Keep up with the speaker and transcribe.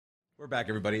We're back,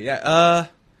 everybody. Yeah,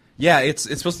 it's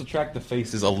supposed to track the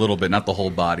faces a little bit, not the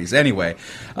whole bodies. Anyway,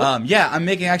 I'm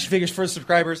making action figures for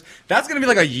subscribers. That's going to be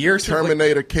like a year.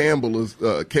 Terminator Cannibal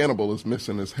is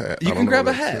missing his hat. You can grab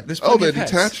a hat. They're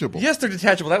detachable. Yes, they're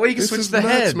detachable. That way you can switch the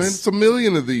heads. Man. It's a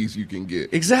million of these you can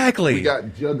get. Exactly. We got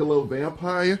Juggalo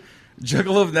Vampire.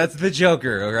 Juggalo, that's the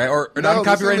Joker, all right? Or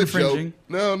non-copyright infringing.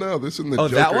 No, this is the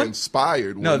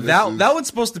Joker-inspired one. No, that one's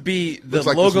supposed to be the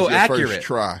like logo this is accurate. First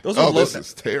try. This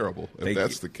is terrible, if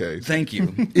that's the case. Thank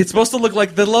you. It's supposed to look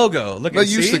like the logo.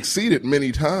 You succeeded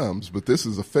many times, but this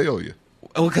is a failure.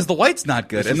 Well, because the white's not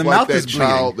good, and the like mouth is bleeding.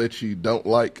 child that you don't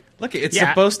like. Look, it's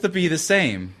supposed to be the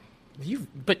same.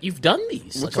 But you've done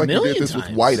these Looks like a million you did this times.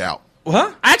 with whiteout.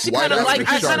 What? I actually kind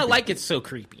of like it's so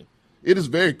creepy. It is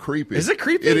very creepy. Is it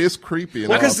creepy? It is creepy.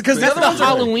 Because the other ones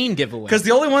Halloween giveaway. Because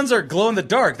the only ones are glow in the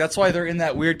dark. That's why they're in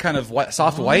that weird kind of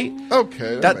soft white.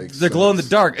 Okay, they're glow in the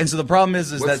dark, and so the problem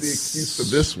is what's the excuse for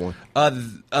this one?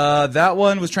 That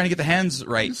one was trying to get the hands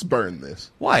right. Just burn this.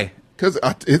 Why? Because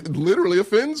it literally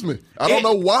offends me. I don't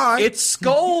know why. It's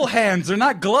skull hands. They're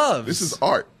not gloves. This is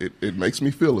art. It makes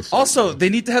me feel a certain Also, way. they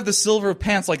need to have the silver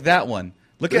pants like that one.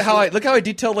 Look how I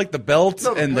detailed like the belt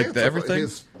and like the everything.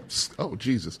 Oh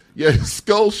Jesus! Yeah, his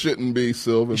skull shouldn't be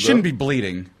silver. It shouldn't be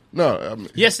bleeding. No, I mean,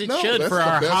 yes, it should for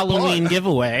our Halloween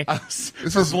giveaway.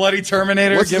 For Bloody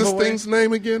Terminator what's giveaway. What's this thing's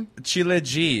name again? Chile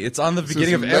G. It's on the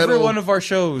beginning of every one of our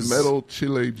shows. Metal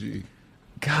Chile G.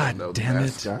 God damn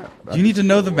it! You need to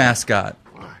know the mascot.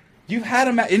 Why? You've had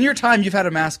in your time. You've had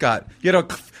a mascot. You had a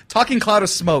talking cloud of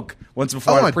smoke once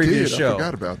before on a previous show. I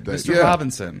forgot about that. Mr.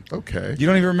 Robinson. Okay. You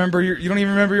don't even remember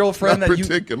your old friend Not that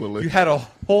particularly. You had a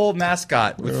whole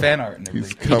mascot with fan art and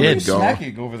everything. He's come and gone.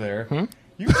 Smacking over there.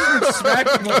 You were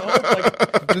smacking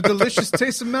the delicious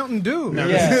taste of Mountain Dew. No,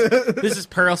 this is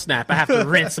Pearl Snap. I have to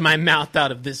rinse my mouth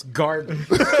out of this garbage.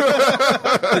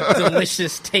 The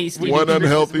delicious taste. One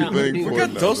unhealthy thing. We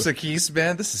got Dos Equis,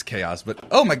 man. This is chaos. But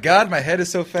oh my god, my head is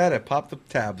so fat. I popped the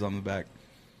tabs on the back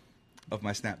of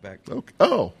my snapback. Okay.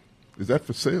 Oh, is that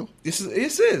for sale? This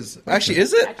is. Actually,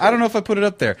 is it? I don't know if I put it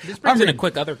up there. This brings in a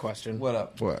quick other question. What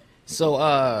up? What? So,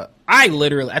 I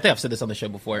think I've said this on the show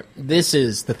before. This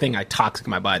is the thing I toxic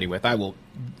my body with. I will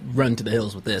run to the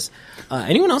hills with this.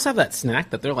 Anyone else have that snack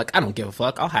that they're like, I don't give a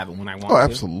fuck. I'll have it when I want to. Oh,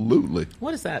 absolutely.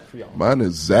 What is that for y'all? Mine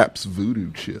is Zapp's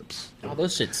Voodoo Chips. Oh,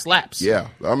 those shit slaps. Yeah.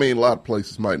 I mean, a lot of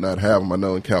places might not have them. I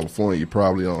know in California you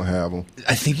probably don't have them.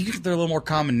 I think they're a little more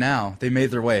common now. They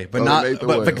made their way, but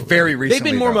very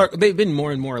recently. They've been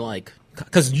more and more like.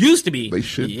 Because used to be... They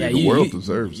should be. The world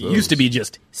deserves those. Used to be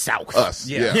just south. Us,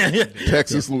 yeah.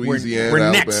 Texas, Louisiana, we're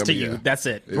Alabama. next to you. That's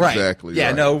it. Exactly. Yeah,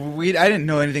 right. no, I didn't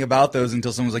know anything about those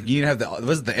until someone was like, you need to have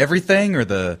was it the everything or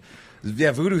the...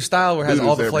 Yeah, Voodoo style where it has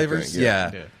all the flavors.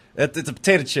 Yeah. It's a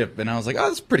potato chip, and I was like, oh,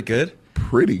 that's pretty good.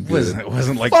 Pretty good. It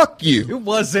wasn't like... Fuck you. It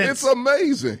wasn't. It's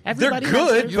amazing. Everybody they're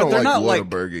good, you but don't they're not like like...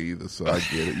 Whataburger either, so I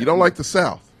get it. You don't like the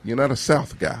South. You're not a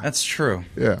South guy. That's true.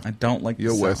 Yeah. I don't like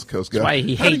You're the a West South. Coast guy. That's why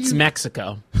he hates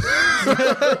Mexico.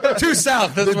 Too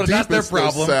south. That's their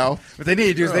problem. South. What they need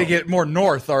to do is they get more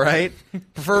north, all right?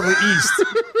 Preferably east.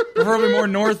 Preferably more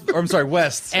north, or I'm sorry,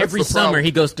 west. Every summer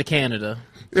he goes to Canada.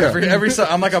 Yeah. Every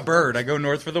I'm like a bird. I go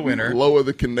north for the winter. Lower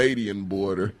the Canadian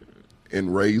border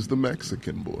and raise the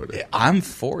Mexican border. Yeah, I'm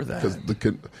for that.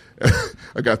 Because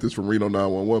I got this from Reno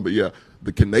 911, but yeah,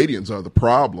 the Canadians are the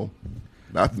problem,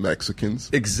 not the Mexicans.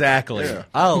 Exactly. Yeah.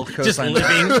 I'll Just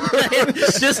living,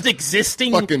 just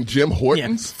existing. Fucking Jim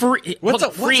Hortons. Yeah.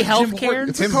 Free health care?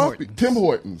 It's Tim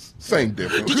Hortons. Same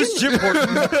difference. Who's Jim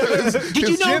Hortons? Did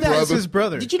you know Jim that? is his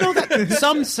brother. Did you know that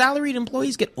some salaried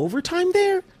employees get overtime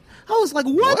there? I was like,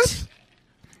 what?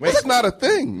 That's not a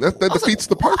thing. That defeats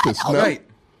the purpose. No. Right.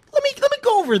 Let me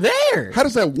go over there. How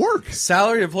does that work?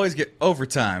 Salaried employees get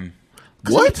overtime.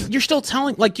 What? You're still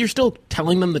telling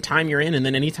them the time you're in, and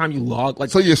then anytime you log, like,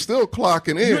 So you're still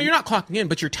clocking in. no, you're not clocking in,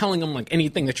 but you're telling them like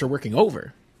anything that you're working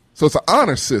over. So it's an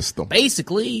honor system.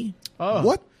 Basically.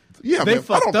 What? Yeah, They man. I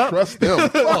fucked don't up. trust them.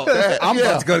 Fuck that. I'm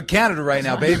about to go to Canada right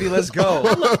now, baby. Let's go.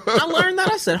 I learned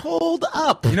that. I said, hold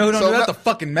up. You know who don't So do that? that- The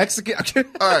fucking Mexican.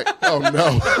 All right. Oh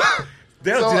no. They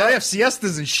don't do that. They have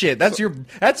siestas and shit. That's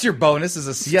your bonus is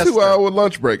a siesta. 2-hour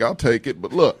lunch break. I'll take it.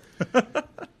 But look.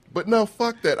 But no,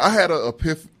 fuck that. I had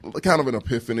kind of an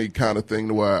epiphany kind of thing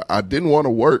to where I didn't want to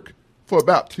work for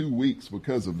about 2 weeks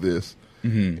because of this.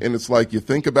 Mm-hmm. And it's like you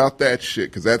think about that shit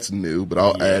because that's new, but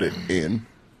I'll add it in.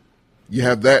 You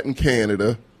have that in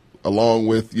Canada along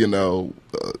with,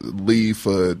 leave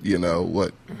for,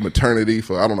 maternity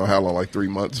for I don't know how long, like 3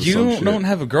 months or some shit. You don't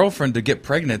have a girlfriend to get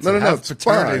pregnant No, have it's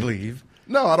paternity fine. leave.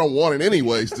 No, I don't want it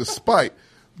anyways, despite.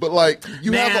 But like,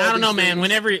 you man, have all I don't know, these man.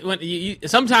 things. When you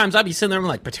sometimes I'll be sitting there and I'm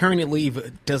like, paternity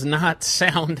leave does not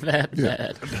sound that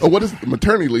bad. Oh, what is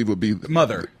maternity leave would be?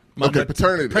 Mother. Okay,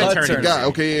 paternity. Paternity.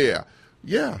 Okay,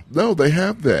 yeah. No, they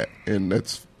have that, and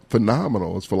that's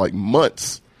phenomenal. It's for like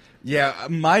months. Yeah,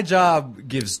 my job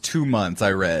gives 2 months.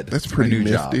 I read That's pretty new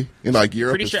nifty. job. In like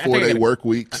Europe, Pretty it's sure- I 4-day think work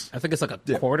weeks. I think it's like a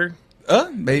quarter,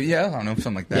 Maybe I don't know,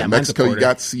 something like that. Yeah, In mine's a Mexico, you quarter.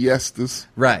 got siestas.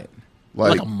 Right.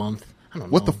 like a month. I don't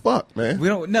know. What the fuck, man? We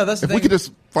don't. No, that's the If thing. we could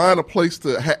just find a place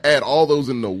to add all those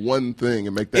into one thing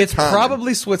and make that It's common.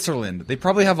 probably Switzerland. They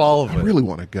probably have all of it. I really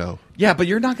want to go. Yeah, but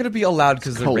you're not going to be allowed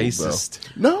because they're Cold, racist.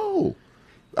 though. No.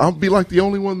 I'll be like the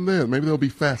only one there. Maybe they'll be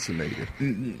fascinated.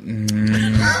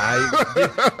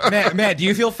 Matt, do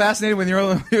you feel fascinated when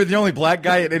you're the only black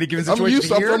guy in any given I'm situation?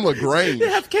 used. I'm from LaGrange.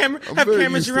 have I'm have very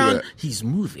cameras used to around. that. He's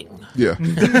moving. Yeah.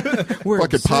 We're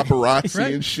Fucking observing. paparazzi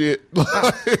Right? and shit.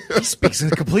 He speaks in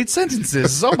complete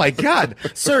sentences. Oh my god.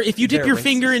 Sir, if you dip They're your racist.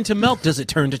 finger into milk, does it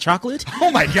turn to chocolate?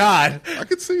 Oh my god. I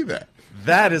could see that.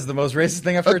 That is the most racist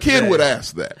thing I've A heard. kid today. would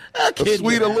ask that. A kid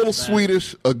would ask little that.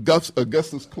 Swedish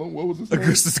Augustus Clump. What was his name?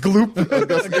 Augustus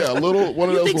Gloop. Yeah, a little one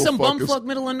of You those think little some fuckers. bumfuck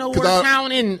middle of nowhere 'Cause I-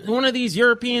 town in one of these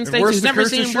European states who's never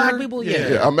seen Worcestershire? black people? Yeah.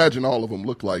 Yeah, I imagine all of them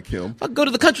look like him. Fuck, go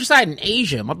to the countryside in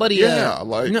Asia. My buddy,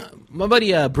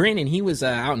 Brandon, he was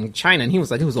out in China, and he was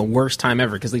like, it was the worst time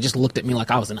ever because they just looked at me like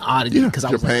I was an oddity Yeah, because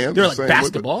I was Japan, like, they were like same with it.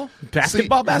 basketball.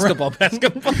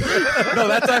 No,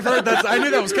 that's I've heard. I knew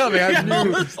that was coming. I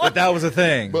knew that was a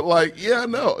thing. But like, yeah,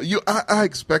 no, I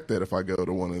expect that if I go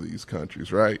to one of these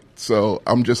countries, right? So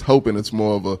I'm just hoping it's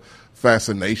more of a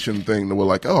fascination thing that we're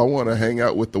like, oh, I want to hang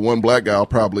out with the one black guy I'll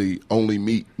probably only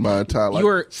meet my entire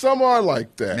life. Some are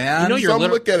like that. Man. You know you're Some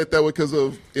literal- look at it that way because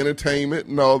of entertainment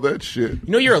and all that shit. You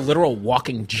know, you're a literal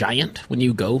walking giant when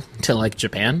you go to like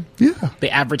Japan. Yeah.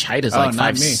 The average height is not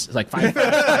like me. like 5.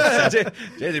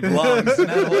 JJ belongs in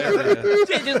that whole area.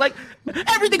 Just like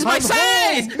everything's my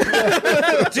size.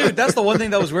 Dude, that's the one thing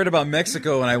that was weird about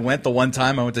Mexico. When I went the one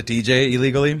time I went to TJ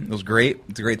illegally, it was great.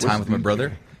 It's a great time with my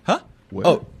brother. Huh? Where?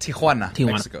 Oh, Tijuana,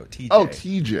 Mexico. TJ. Oh,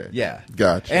 TJ. Yeah.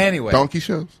 Gotcha. Anyway. Donkey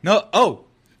shows? No. Oh,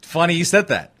 funny you said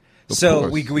that. So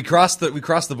course. we crossed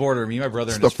the border. Me, and my brother.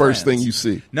 It's and the his first friends. thing you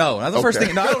see. No, not the first Okay.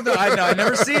 thing. No, I don't know. I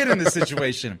never see it in this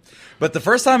situation. But the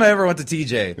first time I ever went to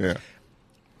TJ, Yeah.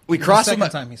 we The crossed. second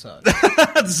with time he saw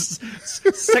it.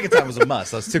 Second time was a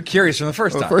must. I was too curious from the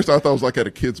first Well, time. first I thought it was like at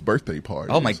a kid's birthday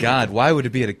party. Oh my God! Why would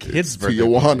it be at a kid's birthday?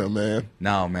 Tijuana, man.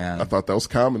 No, man. I thought that was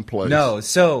commonplace. No,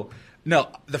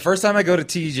 the first time I go to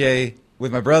TJ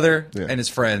with my brother Yeah. and his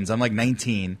friends, I'm like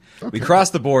 19. We cross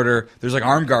the border. There's like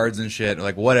armed guards and shit.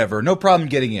 Like whatever, no problem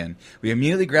getting in. We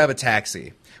immediately grab a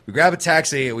taxi.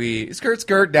 We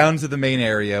skirt down to the main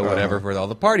area, whatever, where all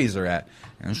the parties are at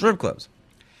and strip clubs.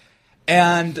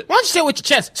 And Why don't you say it with your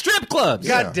chest? Strip clubs.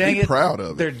 God Yeah, dang be it. proud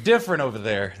of it. They're different over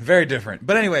there. Very different.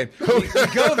 But anyway, we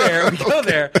go there.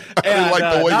 And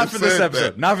like the way not you for this said episode.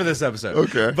 that. Not for this episode.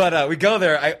 Okay. But we go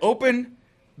there. I open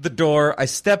the door. I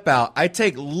step out. I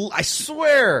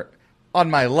swear on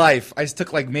my life, I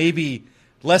took like maybe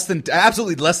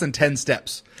absolutely less than 10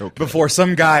 steps before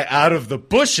some guy out of the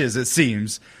bushes, it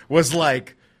seems, was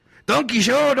like, Donkey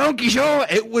show.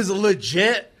 It was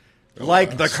legit.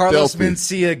 Like the Carlos Stealthy.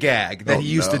 Mencia gag that he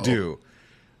used to no. do.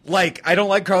 Like, I don't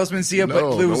like Carlos Mencia, No,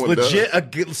 but it was no one legit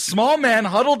a small man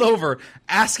huddled over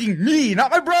asking me,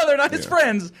 not my brother, not his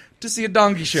friends, to see a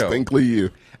donkey show. Distinctly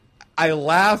you. I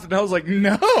laughed and I was like,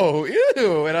 no,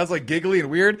 ew. And I was like giggly and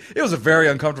weird. It was a very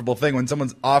uncomfortable thing when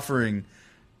someone's offering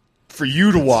for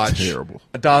you to watch terrible.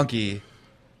 a donkey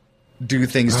do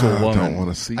things to a woman. I don't want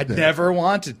to see I that. never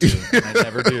wanted to. And I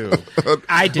never do.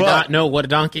 I did not know what a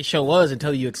donkey show was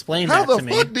until you explained How that the to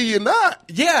me. fuck do you not?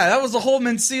 Yeah, that was the whole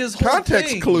Mencia's whole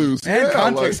Context thing. clues. And Yeah,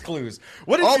 context like- clues.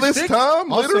 What did All you this think?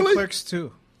 time, Also, literally? Clerks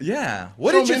too. Yeah.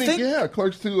 What So did you many- think? Yeah,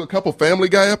 Clerks 2, a couple Family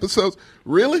Guy episodes.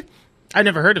 Really? I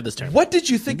never heard of this term. What did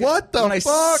you think What the when I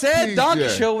fuck, said TJ? donkey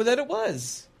show that it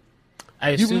was? I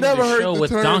You've assumed never a heard show the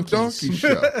with term donkeys. donkey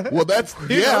show. Well, that's,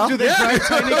 yeah. Do they drive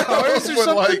tiny cars or But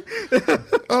something?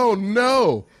 like, oh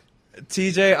no.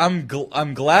 TJ,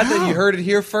 I'm glad that you heard it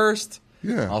here first.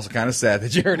 Yeah. Also kind of sad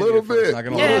that you heard A it little here first. bit. Not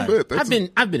gonna A little lie. bit. That's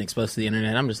I've been exposed to the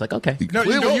internet. I'm just like, okay. No,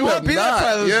 Clearly you have won't be not.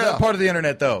 that part of the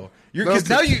internet though. No,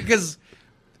 Because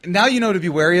now you know to be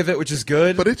wary of it, which is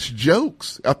good. But it's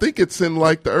jokes. I think it's in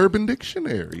like the Urban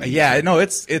Dictionary. yeah, no,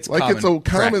 it's Like, common it's a common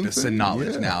practice thing, and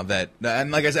knowledge yeah. now that,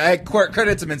 and like I said, I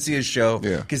credit to Mencia's show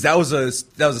Yeah. because that was a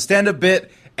stand-up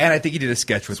bit, and I think he did a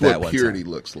sketch with That's that what one purity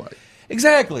time. looks like.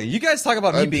 Exactly. You guys talk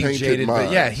about me being Untainted jaded, but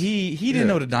minds. yeah, he didn't Yeah.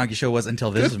 know what a donkey show was until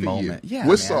this Good for moment. you. Yeah, We're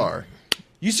man. sorry.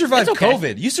 You survived It's okay.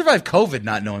 COVID. You survived COVID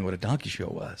not knowing what a donkey show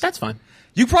was. That's fine.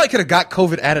 You probably could have got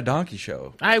COVID at a donkey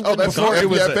show. I Oh, that's before if, it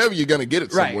was if ever you're gonna get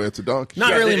it Right. somewhere, it's a donkey.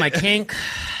 not show. really my kink,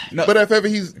 But if ever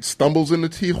he stumbles into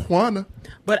Tijuana,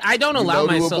 but I don't allow know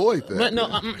to myself. avoid that. But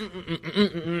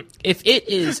no, if it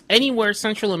is anywhere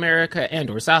Central America and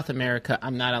or South America,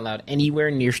 I'm not allowed anywhere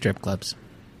near strip clubs.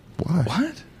 why?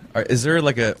 What? Is there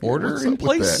like an order What's in up with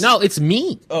place? that? No, it's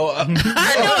me. Oh, I know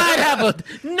I'd have a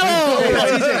no.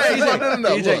 No,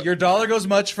 TJ, look. your dollar goes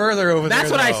much further over there. That's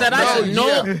what I though. said. I said no.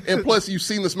 Yeah. And plus, you've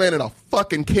seen this man in a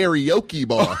fucking karaoke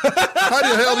bar. How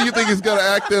the hell do you think he's gonna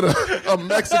act at a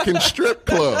Mexican strip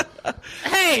club?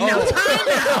 Hey, now time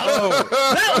out.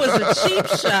 That was a cheap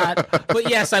shot. But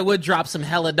yes, I would drop some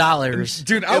hella dollars.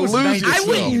 Dude, I And was lose 90. yourself. I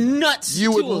went nuts.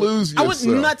 You would to a- lose I went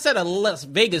yourself. nuts at a Las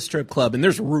Vegas strip club, and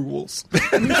there's rules.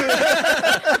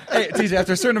 Hey, TJ,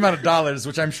 after a certain amount of dollars,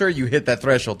 which I'm sure you hit that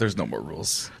threshold, there's no more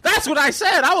rules. That's what I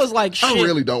said. I was like, shit. I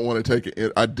really don't want to take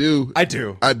it. I do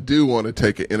want to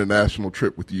take an international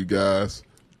trip with you guys.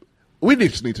 We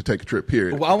just need to take a trip.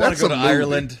 Period. Well, I want That's to go a to movie.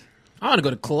 Ireland. I want to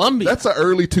go to Colombia. That's an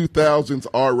early 2000s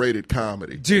R-rated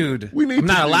comedy. Dude, We need I'm to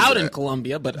not do allowed that. in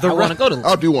Colombia, but The I want to go to.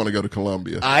 I do want to go to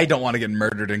Colombia. I don't want to get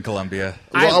murdered in Colombia.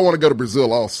 Well, I want to go to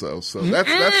Brazil also. So that's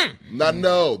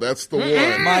not that's the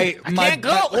one. My can't go.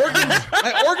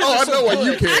 My organs Oh, are I so know why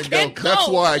good. you can't go. can't go. That's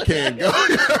why I can't go.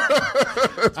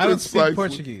 I don't speak precisely.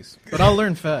 Portuguese, but I'll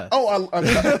learn fast. Oh, I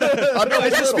know I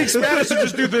just speak Spanish and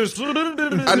just do this.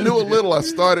 I knew a little. I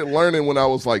started learning when I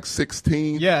was like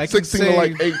 16. Yeah, I can 16 to say-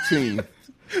 like 18.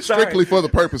 Strictly for the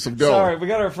purpose of going. Sorry, we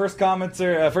got our first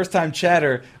commenter, first time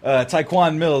chatter,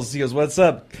 Taekwon Mills. He goes, "What's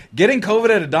up? Getting COVID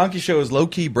at a donkey show is low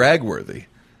key brag worthy."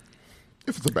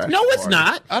 If it's a bachelor No, it's party.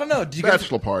 not. I don't know. Do you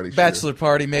Bachelor party, sure. Bachelor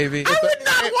party, maybe. I would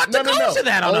not want to go to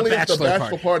that on Only a if the bachelor bachelor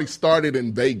party. party started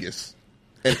in Vegas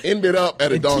and ended up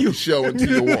at a donkey show in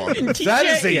Tijuana. That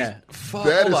is a Yeah.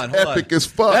 That is epic as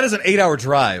fuck. That is an 8-hour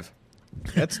drive.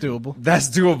 That's doable. That's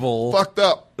doable. Fucked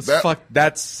up.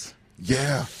 That's.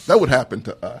 Yeah, that would happen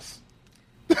to us.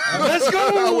 Let's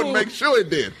go. I would make sure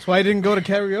it did. That's why I didn't go to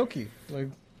karaoke. Like,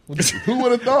 Who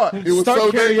would have thought? It was start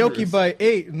so karaoke dangerous. by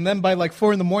 8, and then by like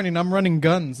 4 in the morning, I'm running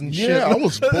guns and shit. Yeah, I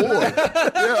was bored. Yeah,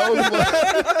 I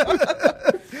was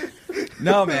like,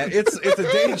 No, man, it's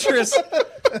a dangerous.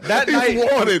 That he's night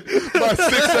wanted by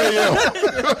 6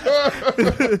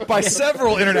 a.m. by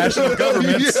several international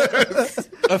governments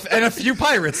and a few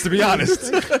pirates, to be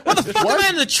honest. Fuck am I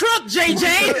in the truck,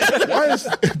 JJ? Why is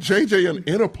JJ an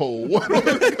Interpol?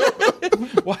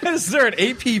 Why is there an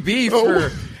APB Oh.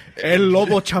 for? El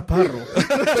Lobo Chaparro.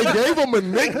 They gave him a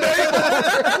nickname?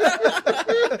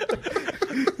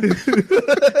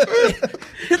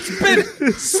 It's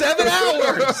been 7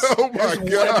 hours. Oh my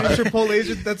God. Interpol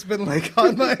agent that's been like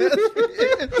on my ass.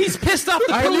 He's pissed off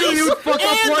the I knew police you'd fuck up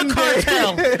and one the day.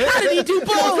 cartel. How did he do He was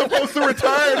both? supposed to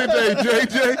retire today,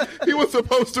 JJ. He was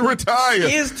supposed to retire.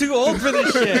 He is too old for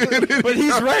this shit. But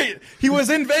he's right. He was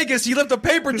in Vegas. He left a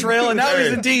paper trail, and now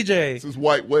he's in DJ. This is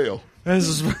White Whale. This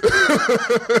is. And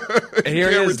here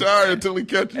he Can't is. retire until he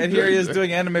catches And here he is JJ.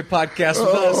 doing anime podcast with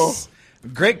Oh. us.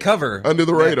 Great cover. Under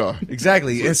the radar.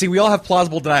 Exactly. And see, we all have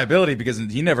plausible deniability because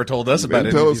he never told us about Didn't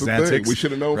any tell of us these a thing. antics. We should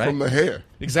have known right? from the hair.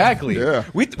 Exactly. Yeah.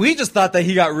 We just thought that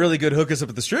he got really good hookups up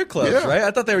at the strip clubs, Yeah. right?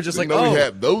 I thought they were just Didn't like, know oh, we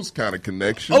had those kind of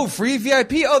connections. oh, free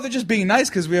VIP. Oh, they're just being nice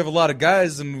because we have a lot of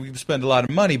guys and we spend a lot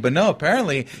of money. But no,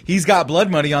 apparently he's got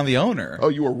blood money on the owner. Oh,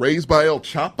 you were raised by El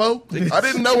Chapo? I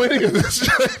didn't know any of this.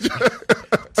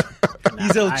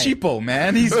 He's El Cheapo,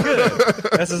 man. He's good.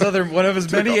 That's his one of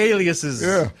his many aliases.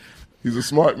 Yeah. He's a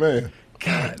smart man.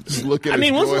 God. Just look at I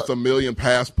mean, his what's joints, a million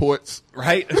passports.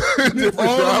 Right? Different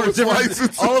driver's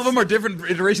licenses. all of them are different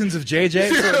iterations of JJ. Yeah,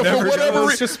 so it for never whatever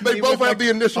goes. reason, they both have the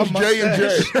initials a J and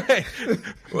J. mustache.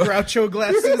 Groucho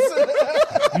glasses.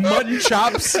 Mutton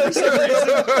chops for some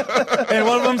reason. And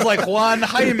one of them's like Juan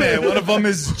Jaime. One of them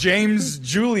is James How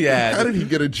Juliad. did he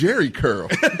get a Jerry curl?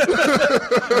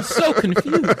 I'm so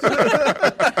confused.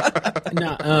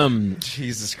 Now,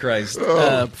 Jesus Christ.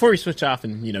 before we switch off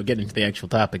and get into the actual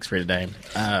topics for today,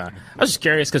 I was just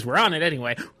curious because we're on it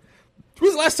anyway. When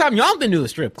was the last time y'all been to a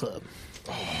strip club?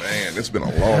 Man, it's been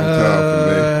a long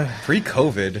time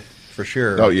Pre-COVID, for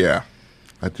sure. for me. Oh, yeah.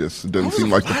 It doesn't seem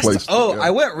like the place. Oh, yeah.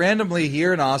 I went randomly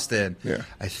here in Austin. Yeah.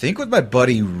 I think with my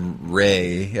buddy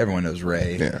Ray. Everyone knows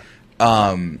Ray. Yeah.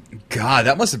 God,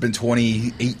 that must have been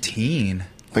 2018.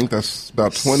 I think that's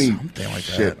about 20. Something like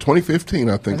shit, that. 2015,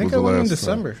 I think, I think was I the went in last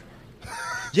December.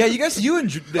 Yeah, you guys, you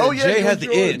and Oh, yeah, Jay you had and the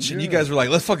Jordan, itch, and you yeah. guys were like,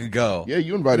 let's fucking go. Yeah,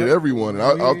 you invited everyone.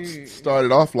 And I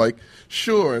started off like,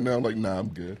 sure. And now I'm like, nah, I'm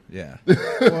good. Yeah.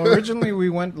 Well, originally we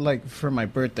went like for my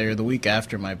birthday or the week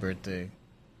after my birthday.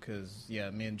 because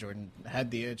me and Jordan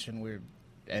had the itch,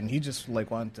 and he just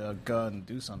like wanted to go and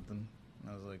do something. And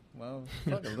I was like, well,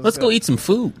 fuck it, Let's go eat some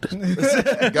food.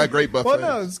 Got great buffet. Well,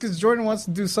 no, it's because Jordan wants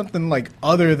to do something like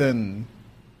other than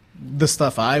the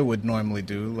stuff I would normally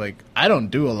do. Like, I don't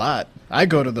do a lot. I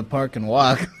go to the park and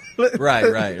walk. Right.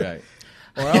 Or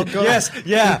I'll go. Yes,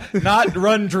 yeah, not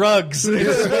run drugs.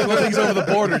 Smuggle things over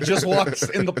the border. Just walks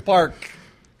in the park.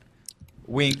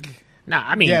 Wink. Nah,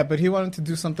 I mean, Yeah, but he wanted to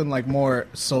do something like more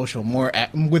social,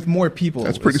 with more people.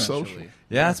 That's pretty essentially. social.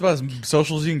 Yeah, that's about as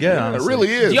social as you can get. It honestly. really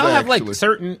is. do y'all have like actually.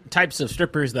 certain types of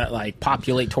strippers that like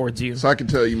populate towards you? So I can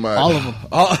tell you my All of them.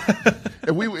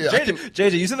 And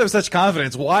JJ, you said that with such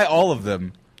confidence. Why all of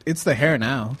them? It's the hair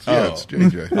now. It's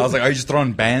JJ. I was like, are you just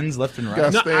throwing bands left and right? Guy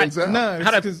No, stands out. No, it's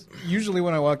How'd I- because usually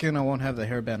when I walk in, I won't have the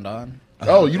hairband on.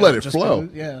 Oh, you let it Just flow.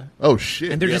 'cause- Yeah. Oh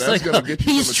shit! And they're just that's like, gonna get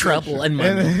you he's some trouble attention.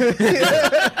 and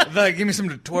money. Like, give me some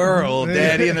to twirl,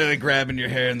 daddy, and they're like grabbing your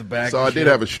hair in the back. So and I did shit.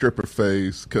 have a stripper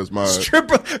phase because my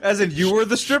stripper, as in you were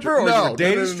the stripper, or you were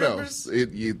dating strippers?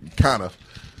 It kind of.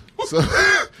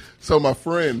 So my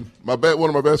friend, one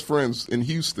of my best friends in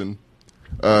Houston,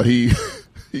 he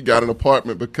got an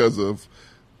apartment because of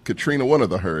Katrina, one of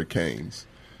the hurricanes.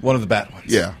 One of the bad ones.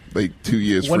 Yeah, 2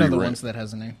 years One free of the rent. ones that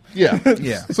has a name. Yeah,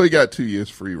 Yeah. So he got 2 years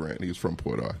free rent. He was from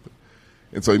Port Arthur,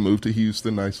 and so he moved to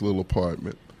Houston, nice little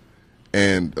apartment,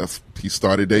 and he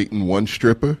started dating one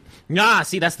stripper, Nah,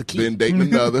 see, that's the key. then dating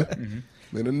another,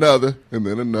 then another, and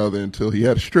then another until he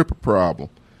had a stripper problem.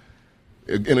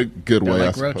 In a good way,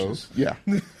 like I roaches. suppose. Yeah.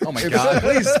 Oh my god!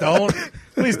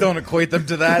 Please don't equate them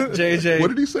to that, JJ. What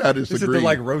did he say? I He said disagree. they're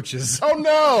like roaches. Oh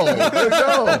no!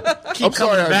 No. I'm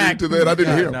sorry I back. agreed to that. I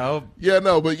didn't hear him. no. Yeah,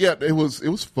 no, but yeah, it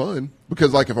was fun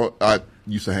because like if I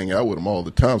used to hang out with him all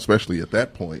the time, especially at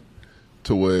that point,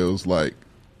 to where it was like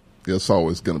it's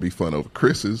always going to be fun over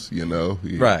Chris's,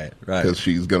 Right. because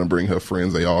she's going to bring her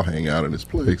friends. They all hang out in his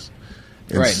place.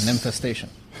 And Right, an infestation.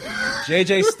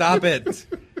 JJ, stop it!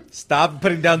 Stop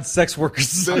putting down sex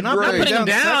workers. They're not great. Putting down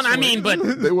down, sex I mean, but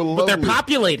They were they're lovely.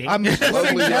 populating. I'm just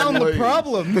putting Lovely down young the ladies.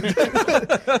 problem.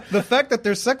 The fact that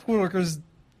they're sex workers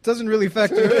doesn't really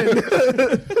factor in.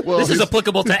 Well, This is his-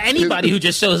 applicable to anybody who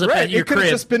just shows up at your It could have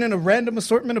crib. just been in a random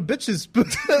assortment of bitches.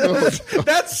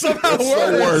 That's somehow It's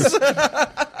so worse.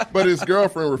 worse. But his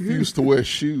girlfriend refused to wear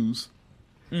shoes.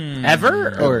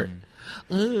 Ever? Or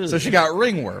So she got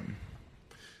ringworm.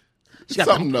 she got,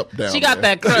 Something up down she got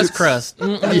there. that crust.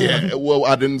 Yeah, well,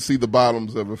 I didn't see the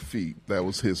bottoms of her feet. That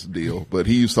was his deal. But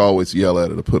he used to always yell at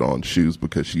her to put on shoes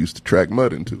because she used to track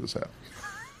mud into his house.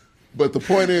 But the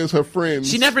point is, her friends.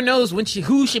 She never knows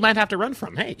who she might have to run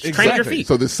from. Hey, just train your Exactly. feet.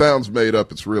 So this sounds made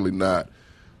up. It's really not.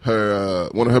 Her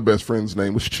one of her best friends'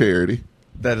 name was Charity.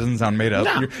 That doesn't sound made up.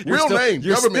 No. Real still, name,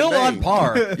 You're government still on name.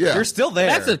 par. Yeah. You're still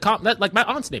there. That's like my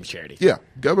aunt's name's Charity. Yeah,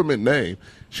 government name.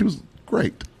 She was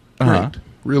great. Uh-huh.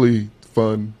 Really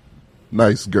fun,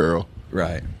 nice girl.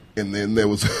 right. And then there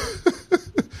was.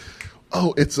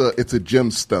 It's a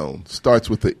gemstone. Starts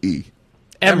with the E.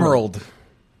 Emerald.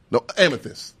 No,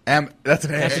 amethyst. That's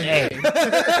an That's an A. A.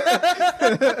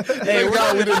 Hey, we're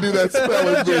God, we didn't do that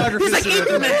spelling bee. He's like,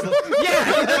 Yeah.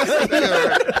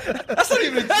 that's not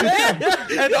even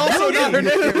and also not her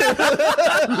name.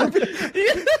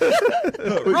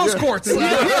 Rose quartz. Just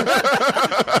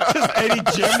any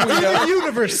gem we know.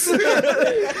 universe.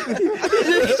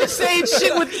 He's just saying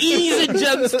shit with E's and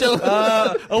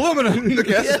gemstone. Aluminum.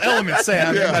 That's element,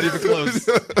 Sam. You're not even close.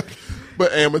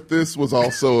 But amethyst was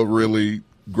also a really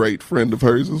great friend of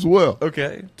hers as well.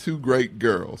 Okay. Two great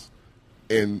girls.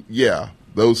 And yeah,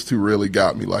 those two really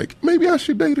got me like, maybe I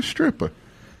should date a stripper.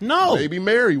 No. Maybe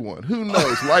marry one. Who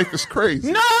knows? Life is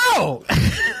crazy. No.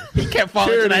 You can't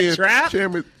fall into that trap.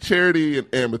 Charity and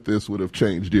Amethyst would have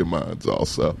changed your minds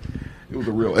also. It was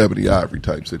a real Ebony Ivory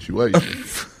type situation.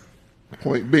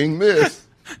 Point being this,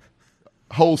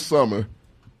 whole summer,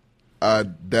 I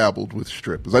dabbled with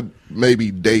strippers. I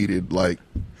maybe dated like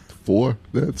 4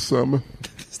 that summer.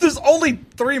 There's only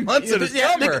 3 months in a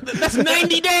Yeah, summer. that's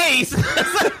 90 days.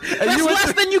 That's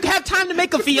less than you have time to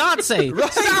make a fiance.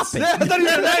 Stop it. That's not even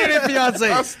a 90-day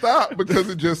fiance. I stopped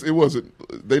because it wasn't.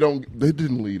 They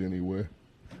didn't lead anywhere.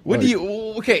 What do you?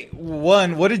 Okay,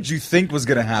 what did you think was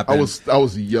going to happen? I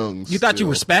was young. You thought you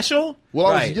were special? Well,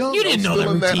 I Right. was young. You I was didn't know still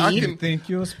the in that. I routine. can. Think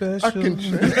you're special. I can.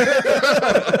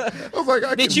 I was like,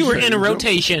 I can Bitch, you were in change a 'em.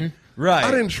 rotation. right. I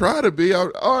didn't try to be.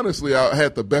 Honestly, I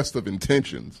had the best of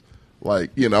intentions.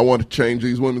 Like, I want to change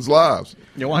these women's lives.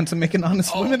 You want to make an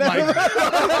honest woman out of it?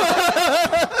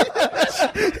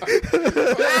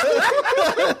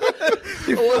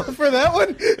 For that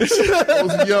one? I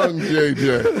was young,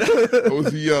 JJ. I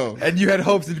was young. And you had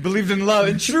hopes and you believed in love,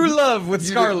 in true love with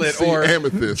Scarlett see or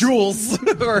Amethyst. Jules.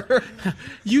 Or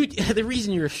The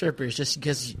reason you're a stripper is just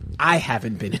because I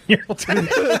haven't been in your time.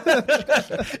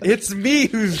 it's me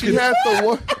who's. She had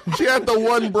the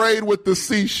one braid with the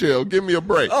seashell. Give me a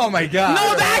break. Oh my god!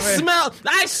 No,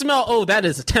 I smell. Oh, that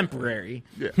is temporary.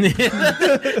 Yeah.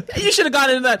 You should have gone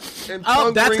into that. And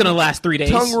Oh, that's gonna last 3 days.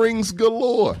 Tongue rings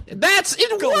galore. That's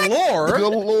it. Galore.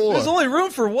 Galore. There's only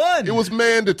room for one. It was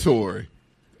mandatory.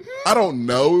 I don't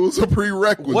know. It was a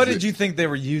prerequisite. What did you think they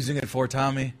were using it for,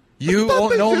 Tommy? You thought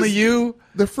they only just- you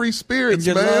The free spirits,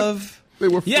 and your man. love. They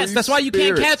were free Yes, that's why you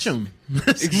can't spirits. catch them.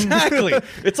 Exactly.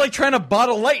 It's like trying to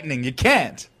bottle lightning. You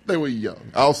can't. They were young.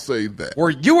 I'll say that. Or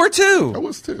you were I too.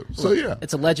 was too. So yeah.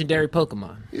 It's a legendary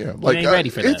Pokemon. Yeah, You ain't ready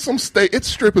for it's that. it's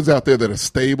strippers out there that are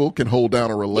stable, can hold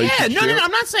down a Yeah, relationship. no.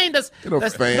 I'm not saying that's. You know,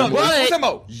 that's family. No, What? we're talking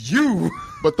about you.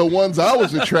 But the ones I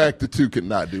was attracted to could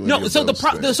not do any No, of so those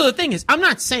things. so the thing is, I'm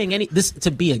not saying this to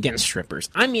be against strippers.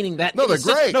 I'm meaning that No, they're it's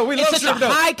such- great. No, we it's love such a strippers. No,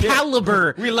 high yeah.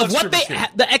 caliber We love of what strippers, too.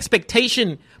 the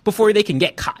expectation before they can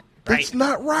get caught. Right? That's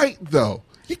not right, though.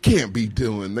 You can't be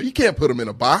doing that. You can't put them in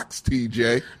a box,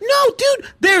 TJ. No, dude.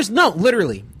 There's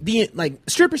literally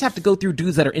strippers have to go through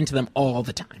dudes that are into them all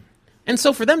the time, and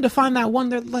so for them to find that one,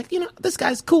 they're like, this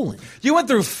guy's cooling. You went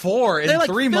through 4 in They're like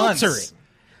 3 filtering. months.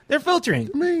 They're filtering.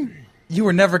 I mean, You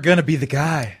were never gonna be the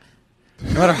guy,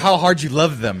 no matter how hard you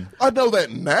loved them. I know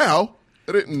that now.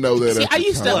 I didn't know that. See, at the I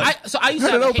used time. to Had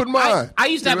have an a open hate, mind, I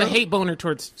used to have you a know? hate boner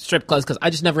towards strip clubs because I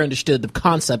just never understood the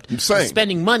concept of Same.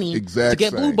 spending money Exact to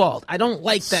get same. blue balled. I don't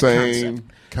like that Same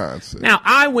concept. concept. Now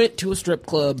I went to a strip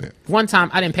club one time.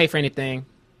 I didn't pay for anything.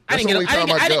 I That's didn't the get.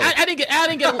 only time I go. I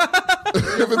didn't get.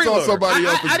 If it's on somebody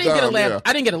else's I didn't get a dime, lap. yeah.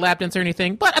 I didn't get a lap dance or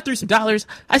anything. But I threw some dollars.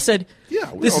 I said,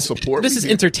 Yeah, we this don't is support. this We is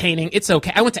do. entertaining. It's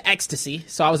okay. I went to Ecstasy,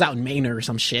 so I was out in Manor or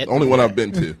some shit. Only one I've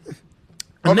been to.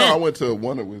 Oh no, then- I went to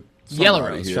one with Yellow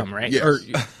somebody Rose here. from right. Yes.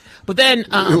 But then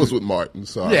It was with Martin.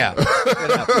 Sorry. Yeah.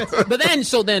 But then,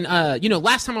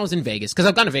 last time I was in Vegas, because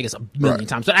I've gone to Vegas a million Right.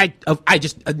 times, but I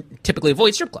just typically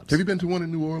avoid strip clubs. Have you been to one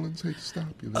in New Orleans? Hate to stop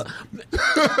you. Though.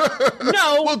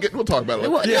 No, We'll talk about it.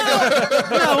 Well, Later.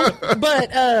 no,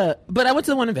 but I went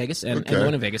to the one in Vegas and the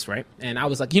one in Vegas, right? And I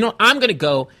was like, I'm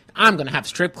gonna have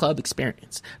strip club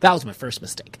experience. That was my first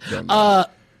mistake.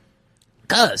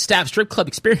 Staff strip club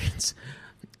experience.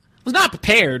 Was not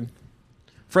prepared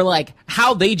for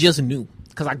how they just knew,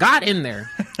 because I got in there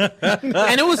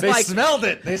and it was They like smelled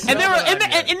it. They and smelled there were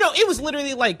it. and no, it was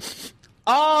literally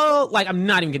I'm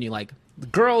not even kidding you, the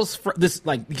girls from these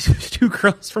 2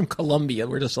 girls from Colombia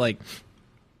were just like,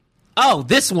 oh,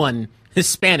 this one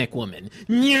Hispanic woman.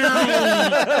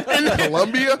 And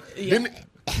Columbia.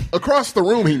 Across the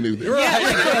room, he knew this. no,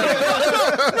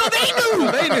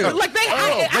 they knew. They knew.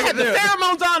 I had the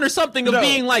pheromones on or something of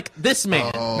being like this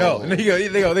man. No,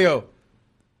 they go.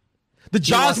 The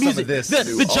Jaws lost some music. of this.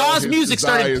 The All Jaws his music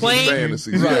started desires and playing.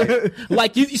 fantasies, yeah.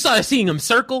 You started seeing him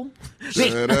circle.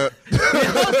 Shut up.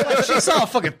 She saw a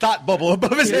fucking thought bubble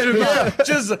above his head.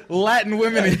 Just Latin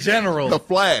women in general. The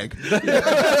flag. Rotating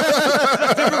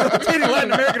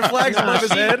Latin American flags above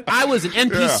his head. I was an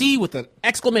NPC with an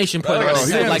exclamation point on Oh, his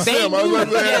he head. was They Sam, I was knew.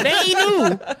 about to say. Yeah, they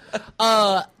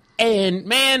knew. And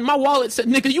man, my wallet said,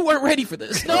 "Nigga, you weren't ready for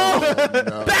this." No,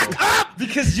 back up.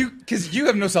 Because you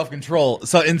have no self control.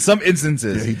 So in some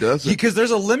instances, Yeah, he doesn't. Because there's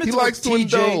a limit. He to likes to what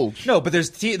TJ, indulge. No, but there's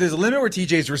a limit where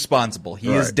TJ's responsible.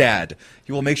 He is Right. dad.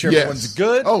 He will make sure Yes. everyone's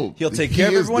good. Oh, he'll take he care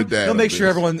of is everyone. the dad He'll of make sure this.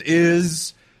 everyone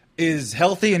is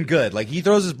healthy and good. Like he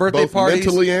throws his birthday Both parties,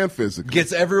 mentally and physically.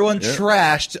 gets everyone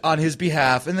trashed on his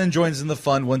behalf, and then joins in the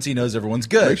fun once he knows everyone's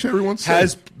good. Make sure everyone's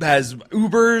has safe.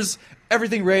 Ubers,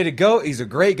 everything ready to go. He's a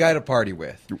great guy to party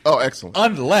with, Oh, excellent.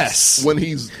 unless When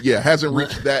he's hasn't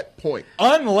reached that point.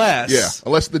 unless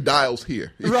Unless the dial's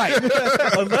here. right,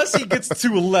 unless he gets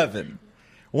to 11.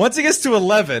 Once he gets to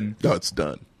 11, No, it's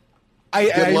done.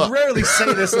 I luck. rarely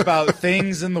say this about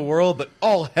things in the world, but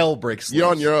all hell breaks loose. You're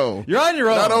on your own. You're on your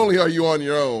own. Not only are you on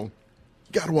your own,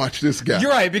 you got to watch this guy. You're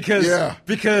right, because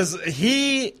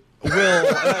he will.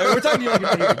 We're talking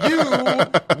to you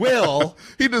will.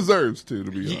 He deserves to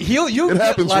be honest. You It get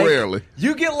happens like, rarely.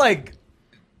 You get like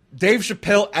Dave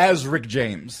Chappelle as Rick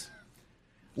James,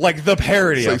 like the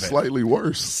parody Say of it. slightly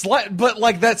worse. But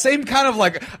like that same kind of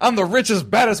like I'm the richest,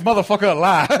 baddest motherfucker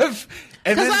alive.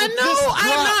 Because I know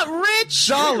I'm not rich,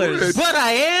 dollars. but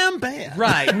I am bad.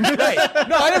 Right. No,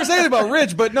 I never say anything about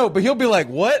rich, but he'll be like,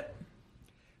 what?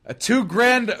 A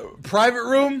 $2,000 private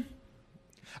room?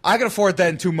 I can afford that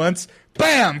in 2 months.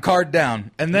 Bam, card down.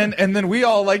 And then we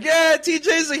all like, yeah,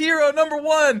 TJ's a hero,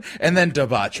 #1. And then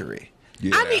debauchery.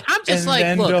 Yeah. I mean, I'm just And like,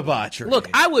 then look, debauchery. look,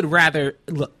 I would rather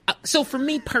look. So for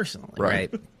me personally,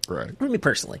 right? Right. For me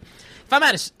personally, if I'm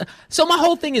at so my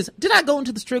whole thing is, did I go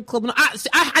into the strip club? No,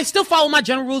 I still follow my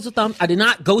general rules of thumb. I did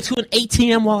not go to an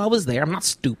ATM while I was there. I'm not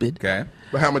stupid. Okay.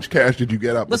 But how much cash did you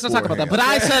get out? Let's not talk about that. But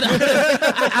I said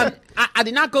I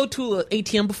did not go to an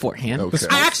ATM beforehand. Okay.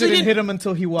 I actually Didn't didn't hit him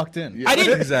until he walked in. I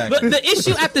didn't. Exactly. But the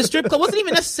issue at the strip club wasn't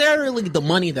even necessarily the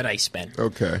money that I spent.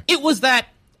 Okay. It was that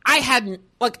I hadn't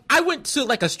I went to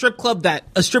like a strip club that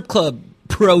a strip club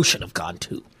pro should have gone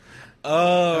to.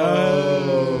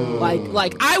 Oh.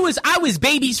 Like I was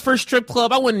baby's first strip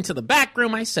club. I went into the back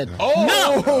room. I said,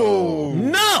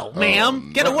 no,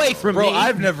 ma'am, get away from Bro, me.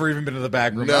 I've never even been to the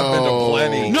back room. No. I've been to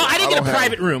plenty. No, I didn't get a have-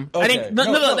 private room. Okay. I didn't. No,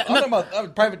 I'm no, talking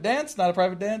about private dance, not a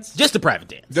private dance. just a private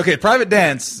dance. Okay, private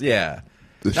dance, yeah.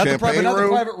 The Not the champagne private, not the room?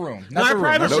 private room. Not the room.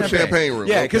 private not room. No champagne room.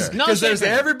 Yeah, because Okay. No there's the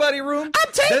champagne. everybody room.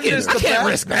 I'm taking. Then there's I the can't back.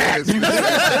 risk that. Then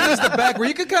there's the back where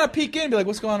you can kind of peek in and be like,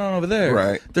 what's going on over there?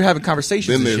 Right. They're having conversations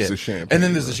Then and there's shit. the champagne And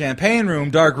then there's the champagne room,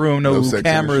 dark room, no sex in the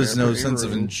cameras, no champagne sense of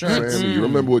room. insurance. Sammy, you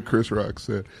remember what Chris Rock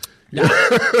said?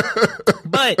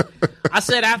 But I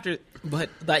said after, but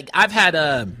like I've had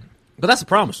but that's the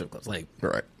problem with strip clubs. Like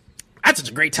Right. I had such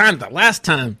a great time the last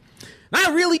time. And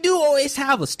I really do always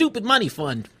have a stupid money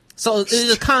fund. So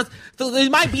there's so there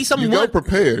might be some You go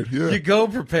prepared. Yeah. You go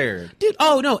prepared. dude.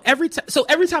 Oh no! Every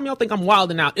time y'all think I'm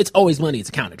wilding out, it's always money. It's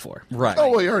accounted for. Right. Oh,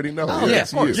 well, you already know. yeah,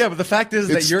 it's you. yeah, but the fact is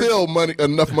It's that you're still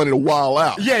enough money to while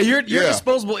out. Yeah, your Yeah.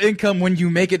 disposable income when you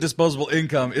make it disposable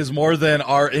income is more than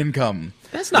our income.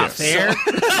 That's not fair.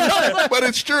 But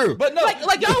it's true. But no,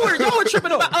 like y'all were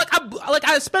tripping about.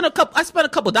 I spent a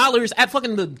couple dollars at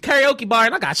fucking the karaoke bar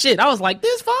and I got shit. I was like,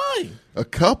 this fine. A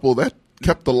couple that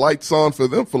kept the lights on for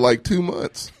them for like 2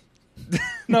 months.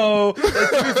 no.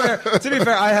 To be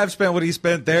fair, I have spent what he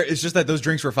spent there. It's just that those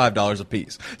drinks were $5 a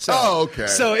piece. So, Oh, okay.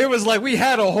 So it was like we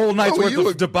had a whole night's worth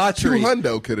of debauchery.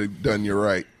 $200 could have done you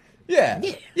right. Yeah.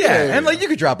 And like you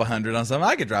could drop 100 on something.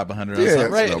 I could drop 100 on Yeah,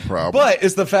 something, that's right? no problem. But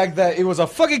it's the fact that it was a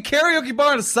fucking karaoke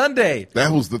bar on a Sunday.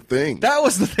 That was the thing. That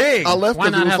was the thing. I left Why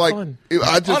because not it was have like fun?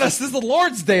 I just Honest, this is the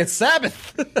Lord's Day. It's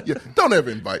Sabbath. yeah, don't ever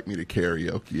invite me to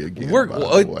karaoke again. We're, by the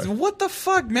way. what the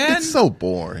fuck, man? It's so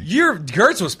boring.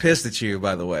 Gertz was pissed at you,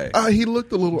 by the way. He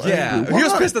looked a little Yeah, angry. he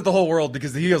was Why? pissed at the whole world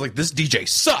because he was like, "This DJ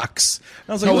sucks." And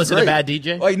I was like, So "What's was it a great?" bad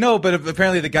DJ? Like, no, but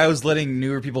apparently the guy was letting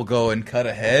newer people go and cut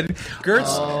ahead.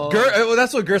 Well,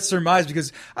 that's what Gertz surmised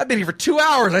because I've been here for 2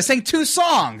 hours. I sang 2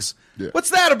 songs. Yeah. What's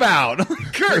that about?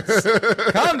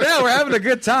 Gertz, calm down. We're having a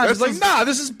good time. He's like, nah,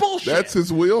 this is bullshit. That's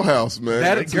his wheelhouse, man.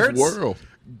 That's Gertz- his world.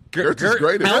 Gertz is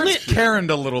great at I only- that shit.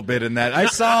 Karen'd a little bit in that. I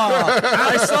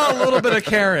saw a little bit of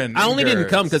Karen. I only in didn't Gertz.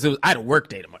 come because I had a work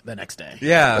day the next day.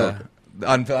 Yeah,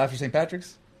 after St.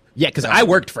 Patrick's. Yeah, because I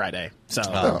worked Friday, so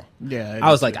Oh, Yeah, I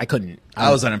was like, I couldn't.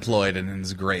 I was unemployed and it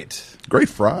was great. great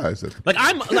fries. Like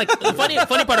I'm like the funny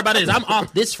part about it is I'm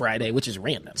off this Friday, which is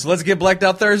random. So let's get blacked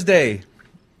out Thursday.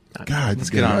 God, Let's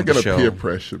get on I with got the a show. peer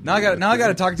pressure. Now I got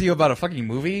to talk to you about a fucking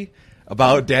movie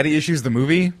about Daddy Issues, the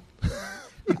movie.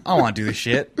 I don't want to do this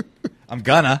shit. I'm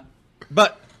gonna,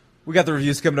 but we got the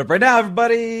reviews coming up right now.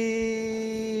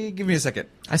 Everybody, give me a second.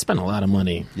 I spent a lot of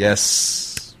money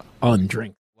Yes, on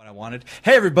drink. what I wanted.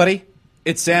 Hey, everybody,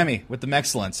 it's Sammy with the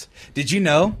Mexcellence. Did you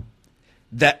know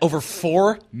that over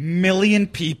 4 million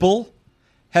people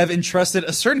have entrusted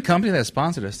a certain company that has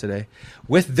sponsored us today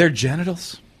with their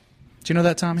genitals? Do you know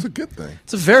that, Tommy? It's a good thing.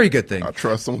 It's a very good thing. I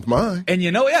trust them with mine. And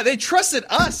you know, yeah, they trusted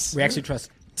us We actually trust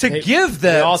to give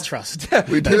them. We all trust.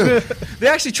 We do. They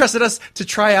actually trusted us to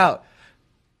try out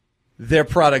their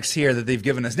products here that they've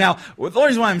given us. Now, the only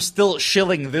reason why I'm still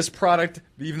shilling this product,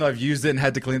 even though I've used it and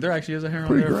had to clean, there actually is a hair on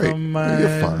Pretty there great. from Yeah,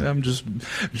 you're fine. I'm just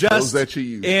Shows that you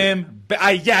use it.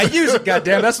 I use it.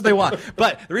 Goddamn, that's what they want.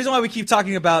 But the reason why we keep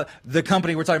talking about the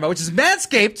company we're talking about, which is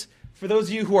Manscaped. For those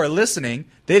of you who are listening,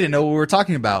 they didn't know what we were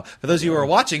talking about. For those of you who are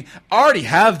watching, I already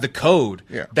have the code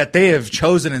Yeah. that they have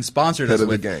chosen and sponsored Head us of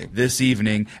the with game. this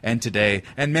evening and today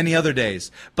and many other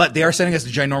days. But they are sending us a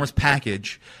ginormous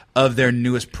package of their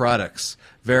newest products.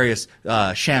 Various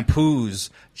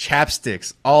shampoos,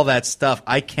 chapsticks, all that stuff.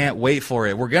 I can't wait for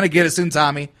it. We're going to get it soon,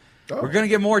 Tommy. Oh. We're going to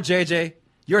get more, JJ.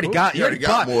 You already got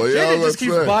got more. Yeah, JJ just let's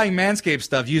keeps say. buying Manscaped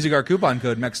stuff using our coupon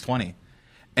code MEX20.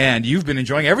 And you've been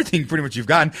enjoying everything pretty much you've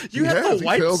gotten. You had the He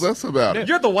wipes. tells us about it.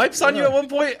 You had the wipes on you at one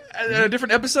point in a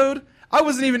different episode. I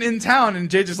wasn't even in town, and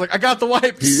JJ's like, I got the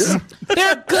wipes. Yeah.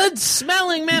 They're good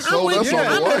smelling, man. I'm Sold with us you. on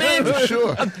the I'm a wine, man. for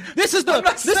sure. This is the. I'm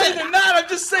not saying they're not. I'm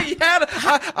just saying he had.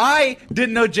 I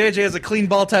didn't know JJ is a clean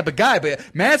ball type of guy, but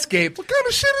Manscaped. What kind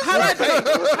of shit is How that? did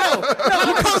I?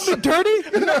 No, you called me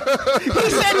dirty. He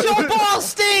said your balls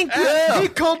stink. He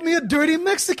called me a dirty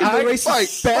Mexican, the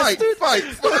racist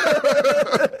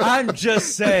bastard. I'm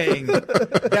just saying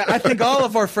that I think all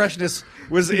of our freshness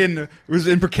was in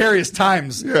precarious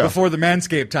times before the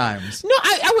Manscaped times. No,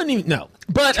 I wouldn't even know.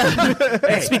 But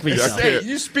speak for yourself. Hey,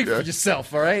 you speak for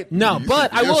yourself, all right? No,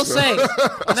 but I will say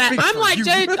that I'm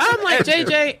like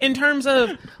JJ in terms of,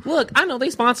 look, I know they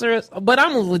sponsor us, but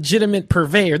I'm a legitimate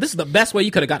purveyor. This is the best way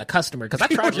you could have got a customer because I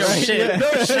tried your shit, and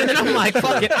then I'm like,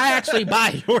 fuck it, I actually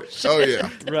buy your shit. Oh yeah,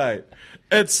 right.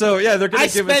 And so they're going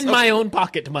to give us. I spend my own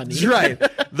pocket money. Right.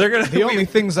 They're going to. The only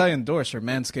things I endorse are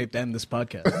Manscaped and this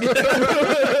podcast.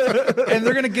 And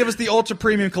they're going to give us the Ultra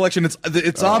Premium collection.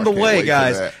 It's on the way,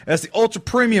 guys. That's the Ultra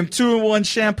Premium 2-in-1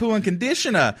 shampoo and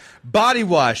conditioner, body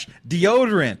wash,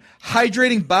 deodorant,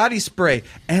 hydrating body spray,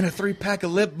 and a 3-pack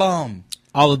of lip balm.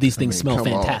 All of these things smell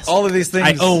fantastic. All of these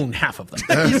things. I own half of them.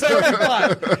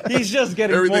 He's just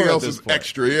getting everything more else at is this point.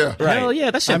 extra. Yeah, Right. Hell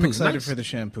yeah, that shampoo's I'm excited nice. for the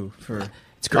shampoo for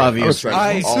It's great. obvious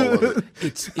reasons. all of it.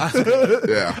 It's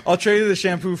Yeah. I'll trade you the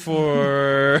shampoo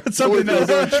for something We're else.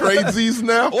 doing tradesies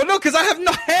now. Well, no, because I have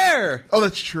no hair. Oh,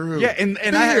 that's true. Yeah, and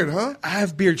Beard, I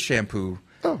have beard shampoo.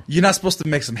 Oh. You're not supposed to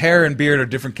mix them. Hair and beard are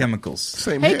different chemicals.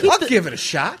 Same Hey, here. keep I'll the- give it a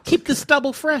shot. keep the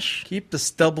stubble fresh. Keep the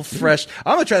stubble fresh.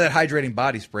 I'm gonna try that hydrating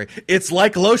body spray. It's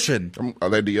like lotion,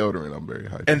 That deodorant, I'm very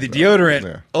hyped. and the about. deodorant.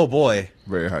 Yeah, Oh boy,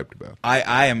 very hyped about.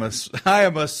 I am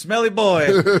a smelly boy,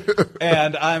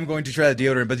 and I'm going to try the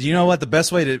deodorant. But you know what? The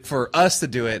best way for us to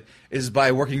do it is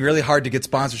by working really hard to get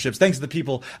sponsorships. Thanks to the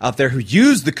people out there who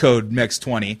use the code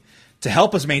MEX20 to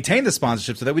help us maintain the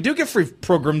sponsorship, so that we do get free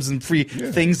programs and free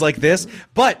things like this.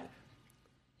 But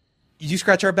you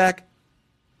scratch our back.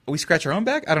 We scratch our own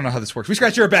back? I don't know how this works. We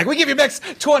scratch your back. We give you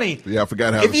MEX20. Yeah, I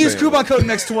forgot how If to you use say it. coupon code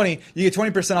MEX20, you get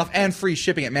 20% off and free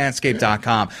shipping at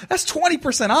manscaped.com. That's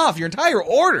 20% off your entire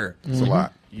order. It's a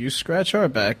lot. You scratch our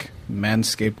back,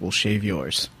 Manscaped will shave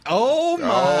yours. Oh my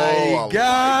I like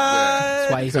God.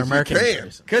 That's why he's our American.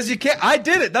 Because you can't. I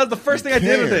did it. That was the first thing I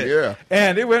did with it. Yeah.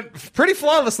 And it went pretty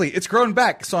flawlessly. It's grown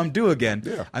back, so I'm due again.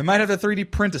 Yeah. I might have to 3D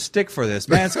print a stick for this.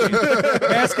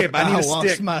 Manscaped, I need a wash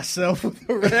stick. myself with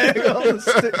a rag on the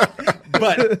stick.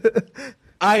 But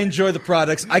I enjoy the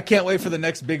products. I can't wait for the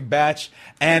next big batch.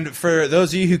 And for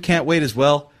those of you who can't wait as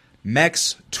well,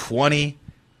 MEX20,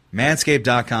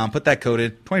 manscaped.com. Put that code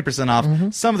in. 20%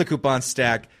 off. Some of the coupons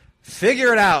stack.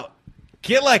 Figure it out.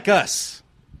 Get like us.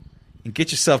 And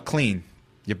get yourself clean.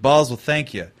 Your balls will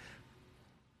thank you.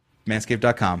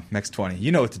 Manscaped.com, MEX20.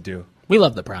 You know what to do. We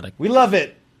love the product. We love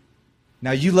it.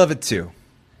 Now you love it too.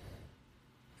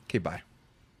 Okay, bye.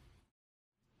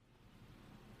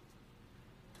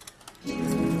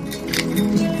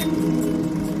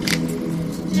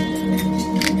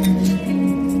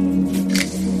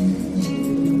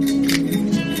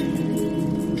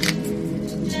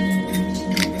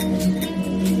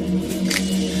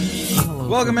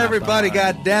 Welcome everybody,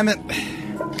 God damn it.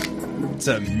 It's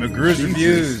a McGrew's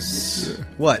Reviews.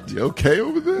 What? You okay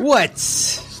over there? What?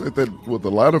 Said that with a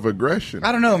lot of aggression.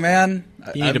 I don't know, man.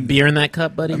 You need a beer in that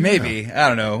cup, buddy? Maybe. I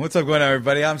don't know. What's up going on,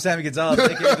 everybody? I'm Sammy Gonzalez,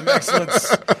 taking with the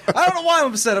excellence. I don't know why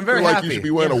I'm upset. I'm very Feel like happy. you should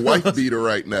be wearing a wife beater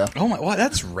right now. Oh my! Wow,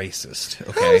 that's racist. How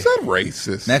Okay. is that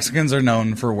racist? Mexicans are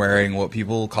known for wearing what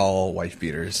people call wife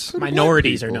beaters.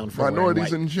 Minorities are People. known for wearing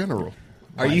minorities white. in general.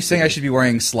 Are you saying I should be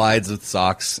wearing slides with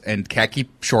socks and khaki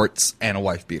shorts and a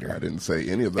wife I beater didn't say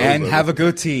any of those. and other have a things.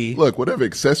 goatee? Look, whatever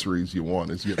accessories you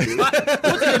want is your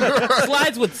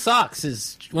Slides with socks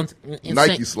is insane.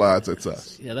 Nike slides. That's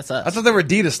us. Yeah, that's us. I thought they were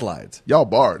Adidas slides. Y'all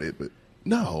borrowed it, but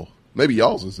no. Maybe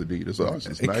y'all's is Adidas. Ours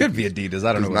is It Nike. could be Adidas.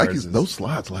 I don't know what ours Nikes. is. Those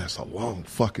slides last a long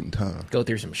fucking time. Go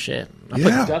through some shit. I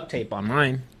Yeah. put duct tape on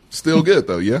mine. Still good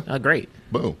though. Yeah. Great.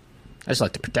 Boom. I just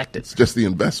like to protect it. Just the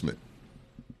investment.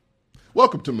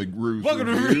 Welcome to McGrew's. Welcome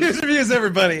to Reviews. Reviews,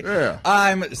 everybody. Yeah.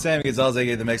 I'm Sammy Gonzalez,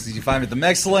 aka the Mexicans. You find me at the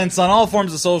Mexcellence on all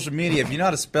forms of social media. If you know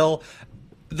how to spell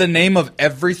the name of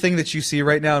everything that you see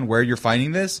right now and where you're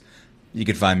finding this, you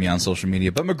can find me on social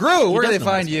media. But McGrew, where do does they know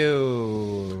how to find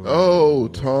you? Oh,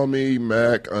 Tommy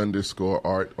Mac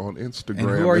 _art on Instagram. And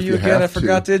who are if you again? have I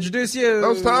forgot to introduce you. That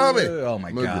was Tommy. Oh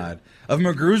my McGrew. God. Of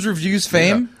McGrew's Reviews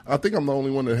fame? Yeah. I think I'm the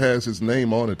only one that has his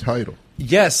name on a title.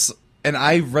 Yes. And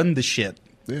I run the shit.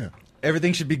 Yeah.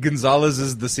 Everything should be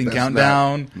Gonzalez's The Scene That's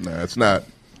Countdown. Nah, it's not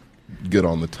good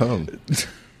on the tongue. It's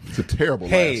a terrible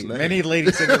Hey, last name. many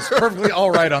ladies think it's perfectly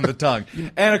all right on the tongue.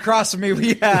 And across from me,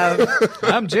 we have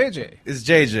I'm JJ. is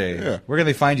JJ. Yeah. Where can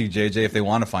they find you, JJ, if they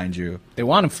want to find you? They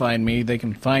want to find me, they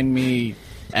can find me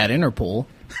at Interpol.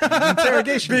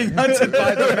 Interrogation. Being hunted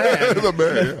by the man. The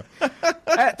man, yeah.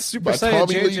 At Super By Saiyan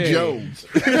Tommy Lee JJ. Jones.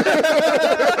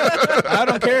 I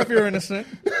don't care if you're innocent.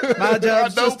 My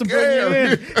job's I just to don't bring you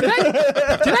care. in.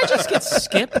 Did I just get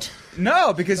skipped?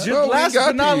 No, because you're No, we last got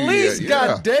but not to you least. yet, God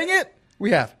yeah. dang it.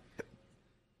 We have.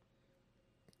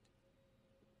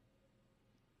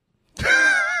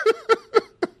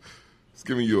 It's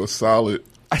giving you a solid.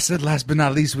 I said last but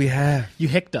not least we have. You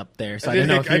hicked up there, so I did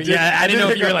didn't know if hic- you. I did- Yeah, I I didn't know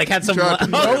did if you were hiccup. like had some. Tried to Oh, get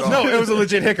it off. No, it was a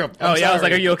legit hiccup. I'm yeah, I was sorry.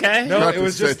 like, "Are you okay?" No, Tried it to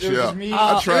was just set you up. me.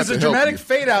 I It tried was to a help dramatic you.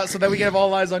 fade out so that we can have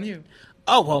all eyes on you.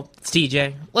 Oh well, it's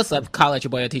TJ. What's up? Call at your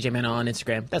boy TJ Man on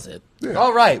Instagram. That's it. Yeah.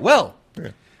 All right. Well,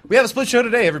 we have a split show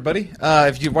today, everybody.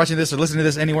 If you're watching this or listening to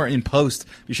this anywhere in post,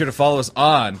 be sure to follow us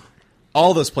on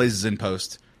all those places in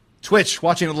post. Twitch,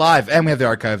 watching it live, and we have the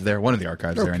archive there. One of the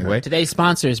archives there, anyway. Today's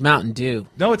sponsor is Mountain Dew.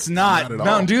 No, it's not. Not at all.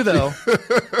 Mountain Dew, though.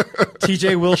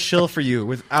 TJ will shill for you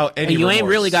without any And you ain't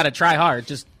remorse. really got to try hard.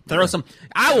 Just throw some.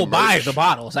 I will buy the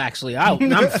bottles. Actually, I'm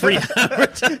free.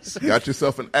 Got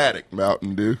yourself an addict,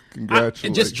 Mountain Dew. Congratulations.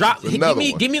 And just drop. Another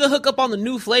one. Give me the hookup on the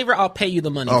new flavor. I'll pay you the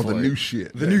money Oh, for the it. new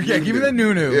shit. The new, yeah, give me the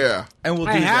new. Yeah. And we'll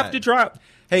do I have that. to try.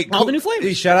 Hey, all the new flavors.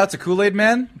 Hey, shout out to Kool-Aid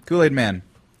Man. Kool-Aid Man,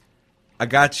 I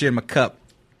got you in my cup.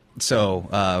 So,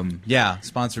 yeah,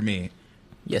 sponsor me.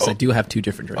 Yes, I do have two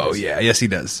different drinks. Oh, yeah. Yes, he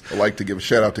does. I'd like to give a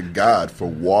shout out to God for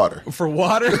water. For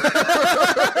water?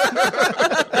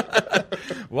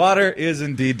 Water is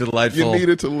indeed delightful. You need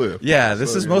it to live. Yeah,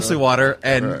 this So, is you mostly know. water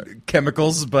and Right.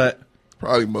 chemicals, but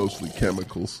Probably mostly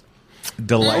chemicals.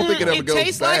 delightful. I don't think it ever goes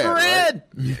tastes like bad,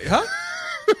 red. Huh?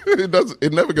 It doesn't.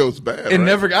 It never goes bad. It right?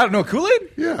 never, I don't know, Kool-Aid?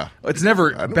 Yeah. It's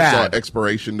never I never saw bad. an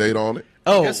expiration date on it.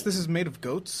 Oh, I guess this is made of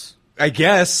goats. I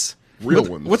guess. Real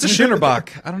ones. What's a Shinnerbach?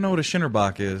 I don't know what a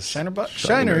Shinnerbach is.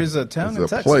 Shiner is a town It's in a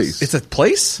Texas. place. It's a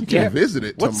place? You can visit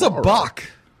it. What's tomorrow. a Bach?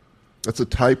 That's a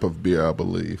type of beer, I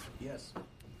believe. Yes.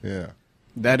 Yeah.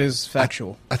 That is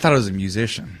factual. I thought it was a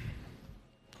musician.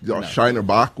 Shiner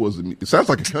Bach was. It sounds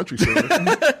like a country singer.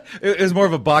 It was more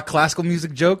of a Bach classical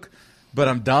music joke, but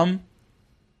I'm dumb.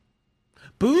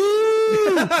 Boo!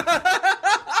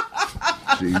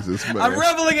 Jesus, man. I'm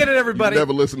reveling in it, everybody. You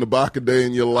never listened to Bach a day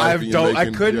in your life. I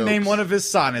couldn't name one of his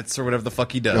sonnets or whatever the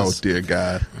fuck he Oh does. dear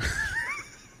God.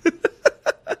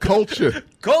 Culture.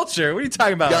 Culture? What are you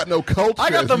talking about? Got no culture. I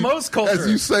got as the you- most culture. As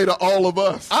you say to all of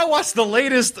us. I watched the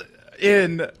latest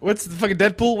in what's the fucking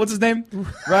Deadpool? What's his name?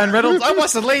 Ryan Reynolds. I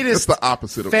watched the It's latest. the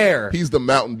opposite of Fair. He's the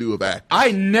Mountain Dew of actors.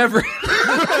 I never.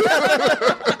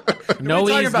 No,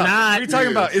 What are you talking he's about? What not. are you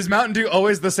talking about? Is Mountain Dew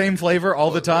always the same flavor all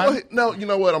the time? Well, no, you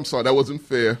know what? I'm sorry. That wasn't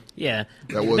fair. Yeah,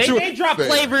 That was they drop fair.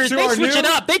 flavors. To They our switch new- it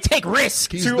up. They take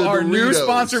risks. He's To the our new Doritos.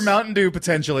 sponsor, Mountain Dew,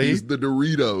 potentially. He's the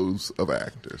Doritos of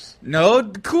actors. No,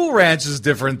 Cool Ranch is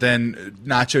different than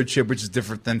Nacho Chip, which is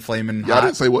different than Flamin' Yeah, I Hot.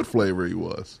 didn't say what flavor he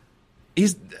was.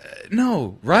 He's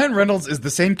no Ryan Reynolds is the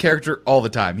same character all the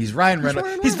time. He's Ryan Reynolds.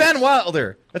 Ryan He's Van Reynolds.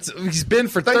 Wilder. He's been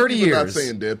for Thank 30 you for years. not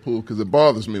saying Deadpool because it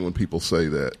bothers me when people say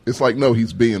that. It's like, no,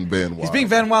 he's being Van Wilder. He's being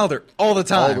Van Wilder all the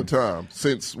time. all the time.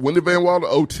 Since when did Van Wilder?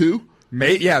 02?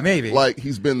 Yeah, maybe. Like,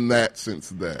 he's been that since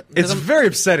that. It's very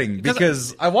upsetting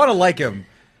because I want to like him,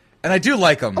 and I do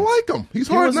like him. I like him. He's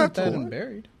He hard wasn't not to that like.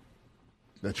 unburied.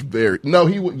 That's very no.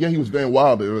 He was Van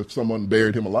Wilder if someone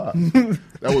buried him alive.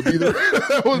 That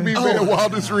would be Van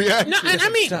Wilder's reaction. No, and I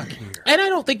mean, stuck here. and I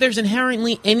don't think there's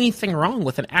inherently anything wrong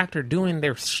with an actor doing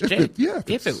their shit.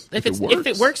 If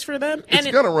it works for them, and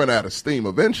It's gonna run out of steam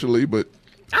eventually, but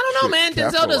I don't know, man. shit,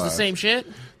 Denzel does the capitalize. same shit.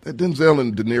 that Denzel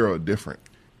and De Niro are different.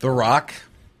 The Rock.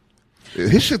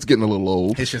 His shit's getting a little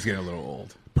old. His shit's getting a little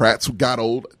old, Pratt's got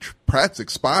old. Pratt's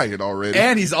expired already.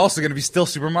 and he's also going to be still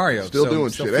Super Mario. Still so doing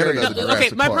still shit. And figuring another it out. Okay,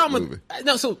 Jurassic my Park problem movie.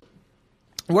 with so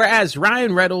whereas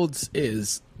Ryan Reynolds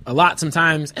is a lot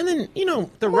sometimes, and then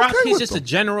The Rock, okay he's with just a them.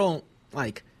 general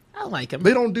like I like him.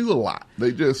 They don't do a lot.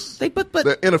 They just but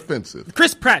they're inoffensive.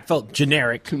 Chris Pratt felt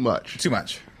generic. Too much. Too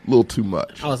much. A little too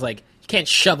much. I was like, you can't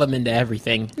shove him into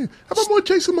everything. How about more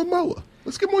Jason Momoa?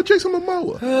 Let's get more Jason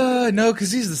Momoa. No,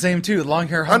 because he's the same too. Long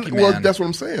hair, hunky Well, man. that's what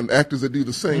I'm saying. Actors that do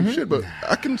the same shit, but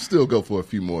I can still go for a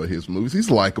few more of his movies. He's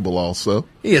likable also.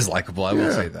 He is likable. I will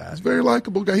Yeah, say He's that. a very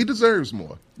likable guy. He deserves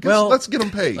more. Well- Let's get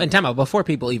him paid. And time out, before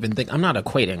people even think, I'm not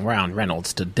equating Ryan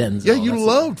Reynolds to Denzel. Yeah, you That's-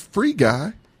 loved Free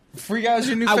Guy. Free Guy's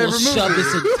your new I will favorite movie. shove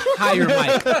this entire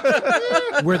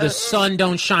mic where the sun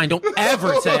don't shine. Don't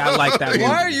ever say I like that movie.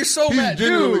 Why are you so He's mad,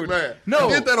 genuinely dude? mad. No,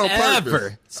 I did that on ever.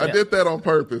 purpose. I did that on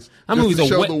purpose. That just movie's to a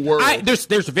show wa- the world.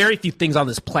 There's very few things on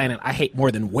this planet I hate more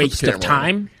than waste camera of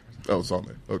time. Oh, it's on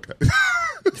there. Okay.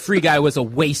 Free Guy was a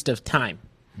waste of time.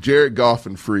 Jared Goff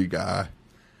and Free Guy.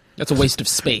 That's a waste of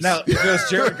space. Now, if it was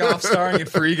Jared Goff starring in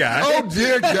Free Guy. Oh,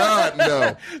 dear God,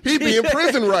 no. He'd be in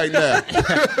prison right now.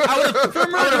 I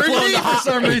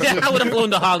would have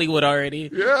flown to Hollywood already.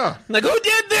 Yeah. Like, who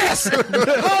did this?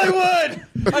 Hollywood!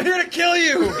 I'm here to kill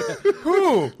you!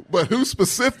 Who? But who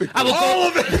specifically? I will All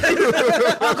of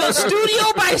it! I'll go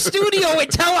studio by studio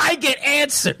until I get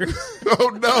answers. Oh,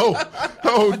 no.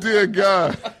 Oh, dear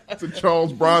God. It's a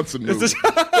Charles Bronson movie.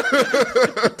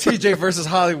 TJ versus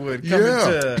Hollywood coming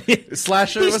to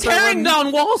Slasher. He's what's that tearing one?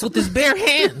 down walls with his bare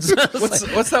hands.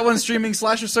 What's that one streaming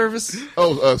slasher service?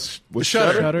 Oh, with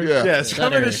Shudder. Shudder? Yeah. Yes,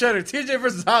 coming to Shudder. TJ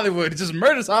versus Hollywood. He just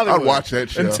murders Hollywood. I'd watch that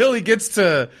show. Until he gets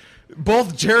to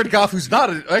both Jared Goff, who's not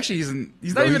actually he's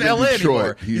not even in LA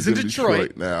anymore. He's in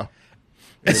Detroit now.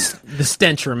 The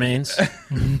stench remains.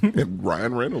 And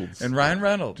Ryan Reynolds.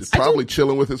 Just probably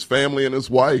chilling with his family and his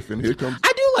wife, and here comes.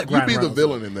 I do like You'd Ryan be Reynolds. the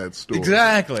villain in that story.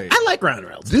 Exactly. I like Ryan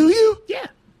Reynolds. Do you? Yeah.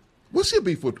 What's your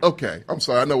beef with? Okay, I'm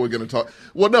sorry. I know we're going to talk.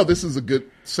 Well, no, this is a good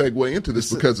segue into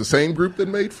this because the same group that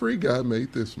made Free Guy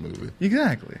made this movie.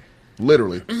 Exactly.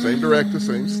 Literally, same director,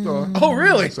 same star. Oh,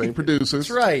 really? Same producers. That's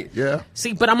right. Yeah.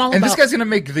 See, but I'm all And about... this guy's gonna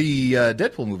make the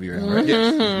Deadpool movie, right?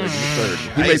 Yes. He's making the third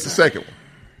one. He made the second one.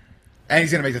 And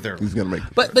he's gonna make the third one. He's going to make.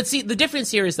 But see, the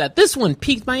difference here is that this one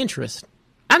piqued my interest.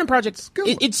 Adam Project,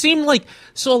 it seemed like,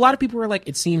 so a lot of people were like,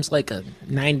 it seems like a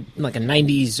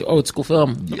 90s old school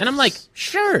film. Yes. And I'm like,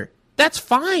 sure, that's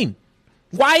fine.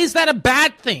 Why is that a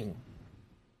bad thing?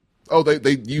 Oh,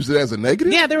 they use it as a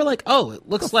negative? Yeah, they were like, oh, it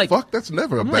looks like... Fuck, that's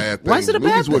never a I'm like, bad thing. why is it a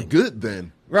bad Movies were thing? good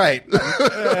then. Right.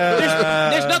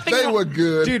 There's nothing They wrong. were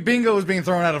good. Dude, Bingo was being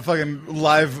thrown out of fucking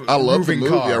live I love the moving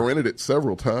movie. car. I rented it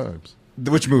several times.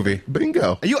 Which movie?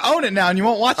 Bingo. You own it now, and you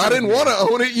won't watch it. I didn't with me. want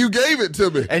to own it. You gave it to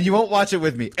me. And you won't watch it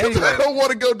with me. I Anyway. don't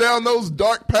want to go down those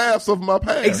dark paths of my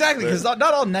past. Exactly, because not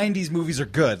all 90s movies are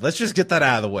good. Let's just get that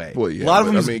out of the way. Well, yeah, a lot of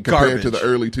but, them is compared garbage. to the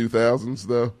early 2000s,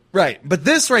 though. Right, but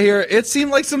this right here, it seemed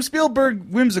like some Spielberg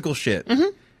whimsical shit.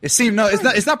 Mm-hmm. It seemed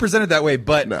it's not presented that way,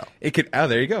 but No. it could. Oh,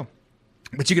 there you go.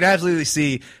 But you could absolutely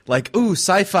see, like, ooh,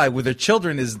 sci-fi with their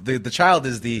children is the child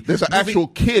is the. There's an moving actual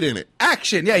kid in it.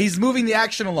 action. Yeah, he's moving the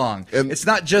action along. And- it's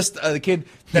not just the kid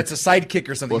that's a sidekick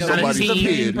or something. Well, No, somebody's he's the main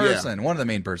kid, yeah. person. One of the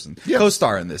main person. Yeah.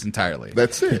 Co-star in this entirely.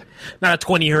 That's it. Not a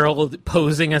 20-year-old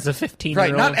posing as a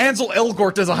 15-year-old. Right, not Ansel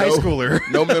Elgort as a high schooler.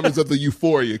 No members of the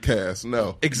Euphoria cast,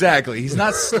 no. Exactly. He's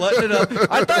not slutting it up.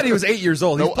 I thought he was 8 years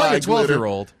old. He's No playing eye a glitter.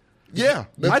 12-year-old. Yeah.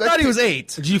 I thought he was 8.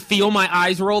 Did you feel my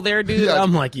eyes roll there, dude? Yeah.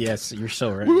 I'm like, yes, you're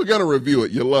so right. We were going to review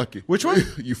it. You're lucky. Which one?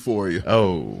 Euphoria.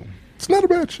 Oh. It's not a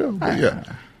bad show, but yeah.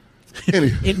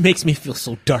 Anyway. It makes me feel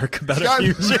so dark about God-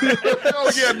 a future.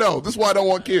 Oh, yeah, no. This is why I don't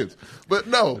want kids. But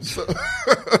no. So,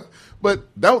 but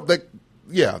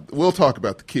yeah, we'll talk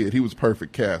about the kid. He was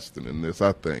perfect casting in this,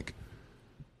 I think.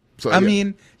 So, I yeah.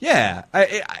 mean, yeah.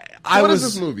 What is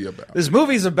this movie about? This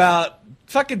movie's about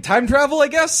fucking time travel, I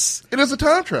guess. It is a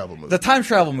time travel movie. The time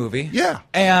travel movie. Yeah.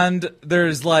 And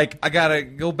there's like, I gotta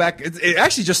go back. It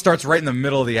actually just starts right in the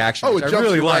middle of the action. Oh, which it I jumps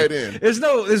really you like. right in.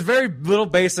 There's very little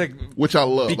basic Which I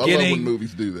love. beginning. I love when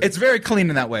movies do that. It's very clean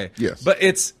in that way. Yes. But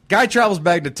it's guy travels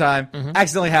back to time,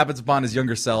 accidentally happens upon his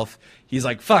younger self. He's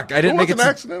like, fuck, I didn't make it. wasn't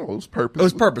accidental. It was purposeful. It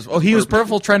was purposeful. Oh, he was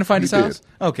purposeful trying to find his He did. house?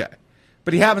 Okay.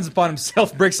 But he happens upon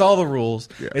himself, breaks all the rules.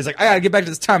 Yeah. He's like, I gotta get back to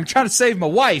this time. I'm trying to save my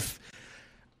wife.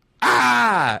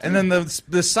 Ah! And then the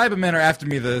Cybermen are after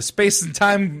me, the space and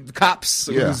time cops,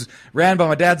 Yeah. who's ran by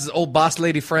my dad's old boss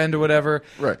lady friend or whatever.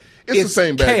 Right. It's the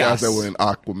same bad chaos. guys that were in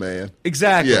Aquaman.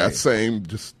 Exactly. Yeah, same,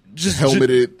 just Just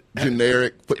helmeted,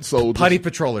 generic foot soldiers. Putty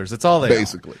patrollers. That's all they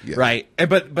Basically, are. yeah. Right. And,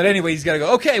 but anyway, he's got to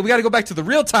go, okay, we got to go back to the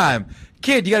real time.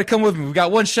 Kid, you got to come with me. We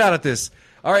got one shot at this.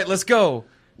 All right, let's go.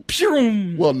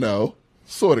 Pshroom. Well, no.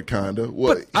 Sort of, kind of.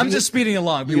 Well, But I'm just speeding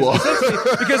along You are.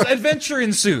 because adventure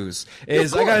ensues.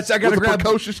 Is I got to With a grab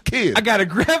precocious kid. I got to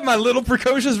grab my little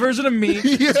precocious version of me.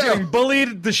 He's Yeah. getting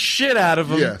bullied the shit out of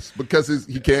him. Yes, because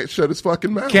he can't shut his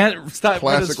fucking mouth. Can't stop. with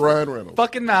Classic his Ryan Reynolds.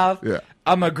 Fucking mouth. Yeah.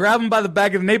 I'm gonna grab him by the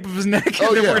back of the nape of his neck, and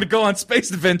Oh, then yeah. we're gonna go on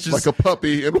space adventures Like a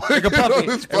puppy. And like a puppy,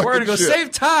 his and we're gonna go fucking shit.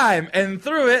 save time, and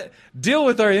through it, deal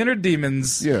with our inner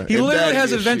demons. Yeah, He and literally daddy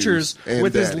has issues, adventures and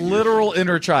with his daddy literal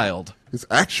inner child. His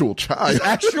actual child.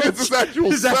 It's his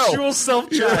actual self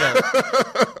child.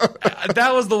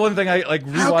 That was the one thing I like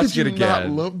How could rewatched you it not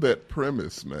again. love that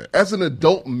premise, man? As an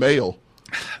adult male,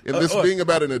 and this being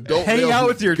about an adult hang male out who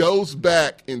with your- goes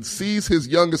back and sees his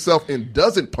younger self and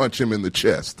doesn't punch him in the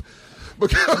chest.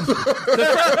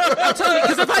 Because I'm telling you,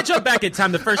 because if I jump back in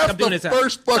time, the first thing I'm doing is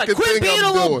first fucking quit thing being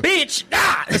I'm a little doing. bitch.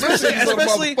 Ah! Especially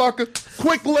motherfucker,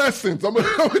 quick lessons. I'm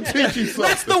gonna teach you something.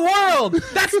 That's the world.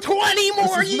 That's 20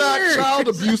 more This is years. not child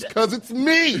abuse because it's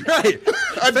me. Right.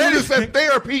 I do this at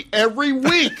therapy every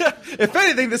week. If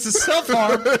anything, this is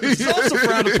self-harm. It's also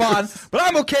frowned upon, but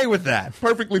I'm okay with that.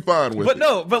 Perfectly fine with But it.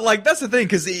 no, but like that's the thing,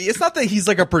 because it's not that he's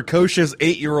like a precocious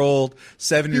 8-year-old,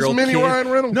 7-year-old He's mini kid. Ryan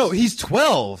Reynolds. No, he's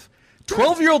 12.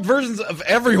 12-year-old versions of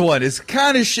everyone is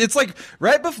kind of it's like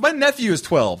right before my nephew is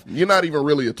 12. You're not even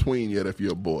really a tween yet if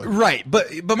you're a boy. Right, but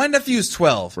my nephew is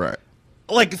 12. Right.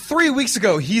 Like 3 weeks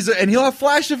ago, and he'll have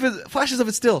flashes of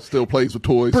it still. Still plays with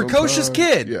toys. Precocious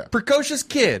sometimes. kid. Yeah. Precocious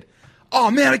kid. Oh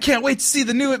man, I can't wait to see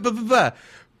the new blah blah blah.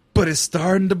 But it's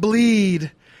starting to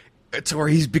bleed to where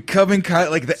he's becoming kind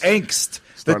of like the angst.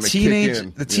 The Starting to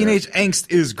kick in. teenage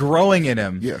angst is growing in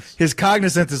him. Yes. His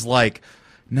cognizance is like,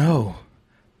 no,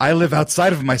 I live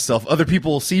outside of myself. Other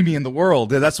people will see me in the world.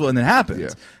 That's when it happens. Yeah.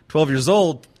 12 years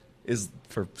old is,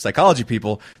 for psychology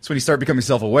people, it's when you start becoming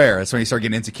self-aware. That's when you start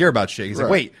getting insecure about shit. He's like,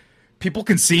 Right. wait, people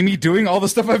can see me doing all the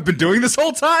stuff I've been doing this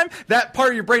whole time? That part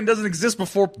of your brain doesn't exist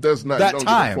before Does not. that You don't give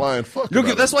a time. flying fuck You don't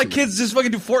about that's it. why kids just fucking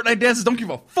do Fortnite dances, don't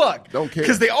give a fuck. Don't care.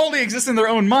 Because they only exist in their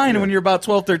own mind, and when you're about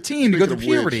 12, 13, you go through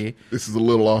Speaking of which, puberty. this is a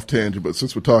little off tangent, but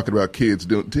since we're talking about kids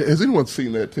doing, has anyone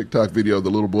seen that TikTok video of the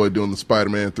little boy doing the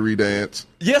Spider-Man 3 dance?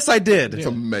 Yes, I did. It's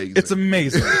amazing. It's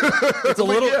amazing. It's a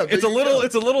little. yeah, it's a there you little. go.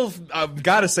 It's a little. I've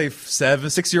got to say,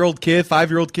 6-year-old kid,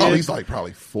 5-year-old kid. Oh, he's like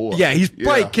probably 4. yeah, he's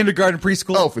probably kindergarten,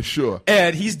 preschool. Oh, for sure.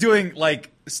 And he's doing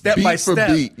like step Beat by for step.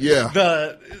 beat, yeah.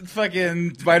 The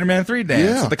fucking Spider-Man 3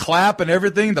 dance. Yeah. The clap and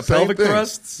everything. The Same pelvic thing.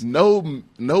 thrusts.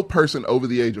 No person over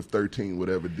the age of 13 would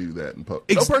ever do that in public.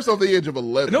 No Ex- person over the age of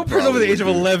 11. No person over the age of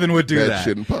 11 would do that.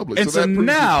 shit in public. And so that proves your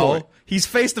now point. he's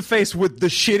face to face with the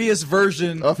shittiest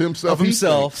version Of himself, he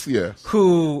thinks, yes.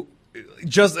 who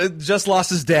just lost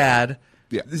his dad.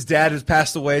 Yeah. His dad has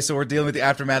passed away, so we're dealing with the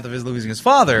aftermath of his losing his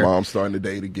father. Mom's starting to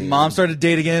date again. Mom started to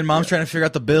date again. Mom's trying to figure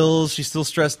out the bills. She's still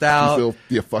stressed out.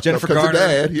 still fucked Jennifer up 'cause of Garner,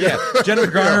 dad. Yeah. Jennifer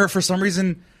Yeah. Garner for some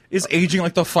reason is aging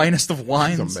like the finest of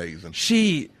wines. amazing.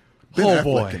 Oh Ben Affleck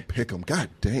boy, can pick him. God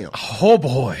damn. oh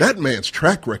boy. That man's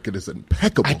track record is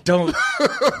impeccable. I don't.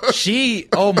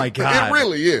 Oh my god. It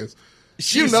really is. You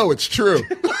She's- know it's true.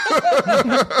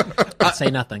 Say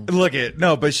nothing. Look at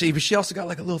no, but she also got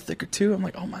like a little thicker too. I'm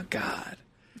like, oh my god,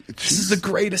 this is the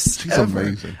greatest. She's ever.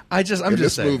 amazing. I'm And just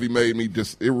this saying. movie made me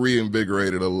it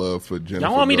reinvigated a love for Jennifer.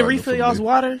 Y'all want me to Garner refill for y'all's me.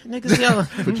 water, niggas? Y'all,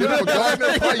 For Jennifer Garner?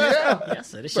 Oh, yeah. yes,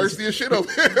 sir, this Thirsty shit's- as shit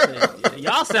over here.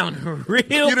 y'all sound real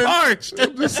You didn't- parched.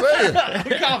 I'm just saying.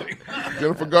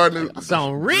 Jennifer Gardner.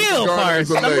 Sound real Garner is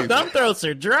parched. amazing. Them throats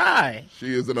are dry.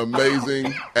 She is an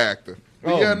amazing actor.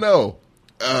 But Oh. yeah, no.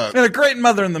 And a great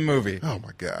mother in the movie. Oh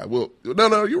my God. Well,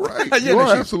 no, you're right. Yeah, you no,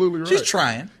 are she- absolutely right. She's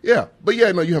trying. Yeah, but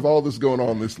yeah, no, you have all this going on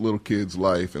in this little kid's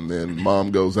life, and then mom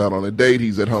goes out on a date.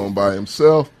 He's at home by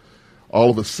himself.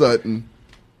 All of a sudden,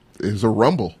 there's a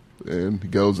rumble, and he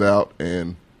goes out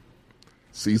and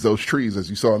sees those trees, as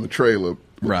you saw in the trailer, with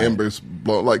Right. embers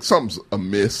blown. Like something's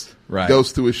amiss. Right.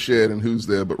 Goes to his shed, and who's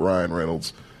there but Ryan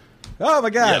Reynolds? Oh my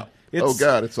god. It's, Oh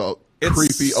God, it's a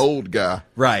creepy old guy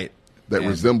Right. that And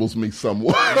resembles me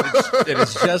somewhat. it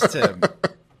is just him.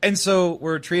 And so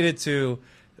we're treated to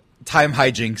time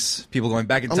hijinks, people going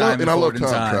back in time I love forward in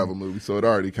time travel movies, so it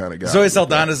already kind of got Zoe me.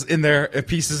 Saldana's in there,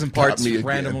 pieces and parts me again.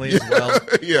 randomly as well.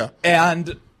 Yeah,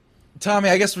 And Tommy,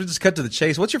 I guess we'll just cut to the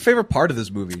chase. What's your favorite part of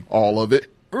this movie? all of it.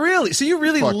 Really? So you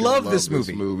really Fucking love this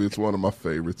movie? It's one of my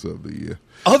favorites of the year.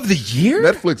 Of the year?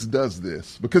 Netflix does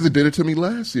this because it did it to me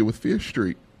last year with Fear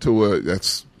Street.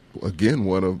 That's again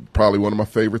probably one of my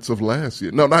favorites of last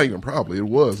year. No, not even probably. It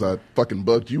was. I fucking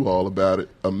bugged you all about it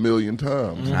a million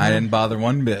times. I didn't bother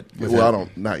one bit. With Well, it. I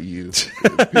don't. Not you.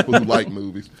 People who like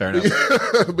movies. Fair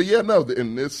enough. But yeah, no.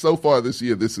 And this so far this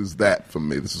year, this is that for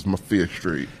me. This is my Fear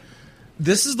Street.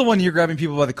 This is the one you're grabbing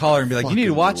people by the collar and be like, you need to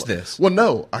Fucking watch love- this. Well,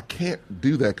 no, I can't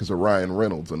do that because of Ryan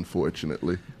Reynolds,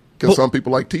 unfortunately. Because Well- some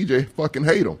people like TJ fucking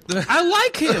hate him. I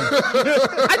like him.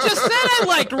 I just said I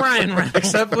liked Ryan Reynolds.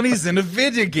 Except when he's in a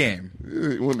video game.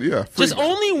 Yeah, Free Just Guy.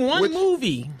 only one Which-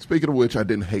 movie. Speaking of which, I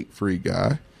didn't hate Free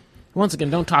Guy. Once again,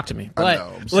 don't talk to me. I But know.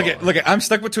 I'm Look sorry. at, I'm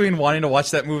stuck between wanting to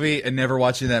watch that movie and never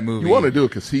watching that movie. You want to do it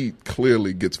because he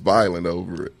clearly gets violent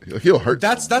over it. He'll hurt.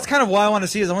 That's kind of why I want to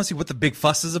see is I want to see what the big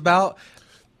fuss is about.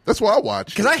 That's why I watch.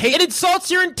 Because I hate it insults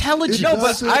your It intelligence. No, but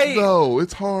doesn't, I- though.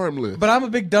 It's harmless. But I'm a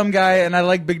big dumb guy and I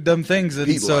like big dumb things, and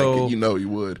He'd so like it. You know you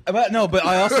would. But no, but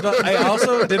I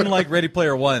also didn't like Ready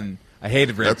Player One. I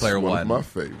hated Ready That's Player one One. of my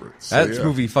favorites. That So, yeah.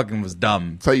 movie fucking was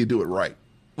dumb. That's how you do it right.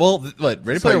 Well, what? Ready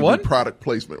That's how Player you One? do product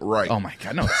placement right. Oh my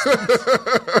god, no!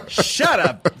 Shut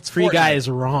up! It's For you Fortnite. guys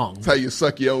wrong. That's how you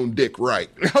suck your own dick right.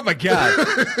 Oh my god!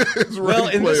 It's Well,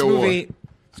 Ready in this Player movie, One.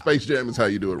 Space Jam is how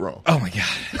you do it wrong. oh my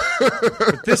god!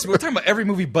 But this we're talking about every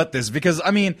movie but this because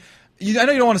I mean, I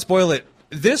know you don't want to spoil it.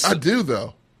 This I do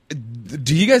though.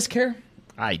 do you guys care?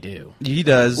 I do. He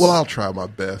does. Well, I'll try my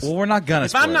best. Well, we're not gonna.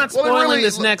 If I'm not spoiling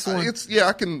this next one,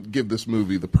 I can give this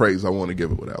movie the praise I want to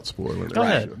give it without spoiling it. Go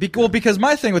ahead. Because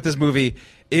my thing with this movie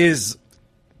is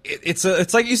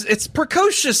it's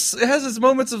precocious. It has its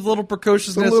moments of little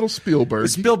precociousness. It's a little Spielberg.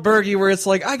 Spielbergy, where it's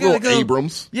like I gotta Little go.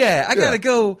 Abrams. Yeah, I gotta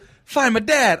go find my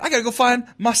dad. I gotta go find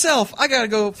myself. I gotta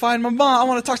go find my mom. I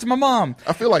want to talk to my mom.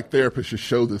 I feel like therapists should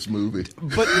show this movie.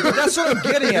 But that's what I'm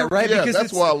getting at, right? Yeah, because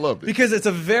that's why I loved it. Because it's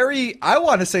a very, I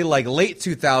want to say like late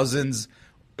 2000s.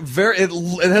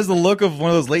 It has the look of one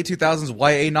of those late 2000s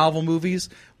YA novel movies.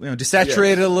 You know,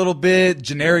 desaturated Yes. a little bit,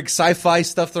 generic sci-fi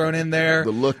stuff thrown in there.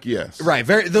 The look, yes. Right,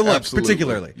 the look Absolutely.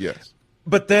 particularly. Yes.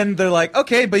 But then they're like,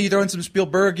 okay, but you throw in some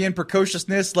Spielbergian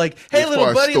precociousness, like, hey, As little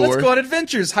far as buddy, let's story. go on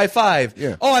adventures. High five.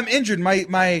 Yeah. Oh, I'm injured.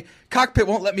 My cockpit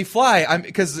won't let me fly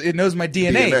because it knows my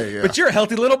DNA. yeah. But you're a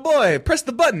healthy little boy. Press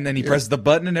the button. And he presses the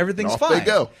button and everything's And off fine. they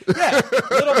go. Yeah.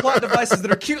 Little plot devices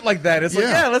that are cute like that. It's like,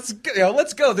 Yeah.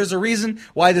 let's go. There's a reason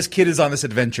why this kid is on this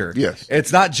adventure. Yes.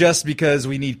 It's not just because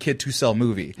we need kid to sell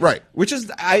movie. Right. Which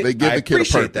is, I They give the kid a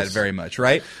appreciate that purpose. very much,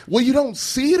 right? Well, you don't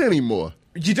see it anymore.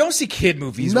 You don't see kid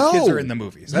movies No. when kids are in the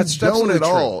movies. That's you don't absolutely at true.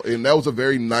 all. And that was a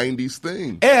very 90s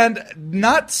thing. And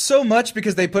not so much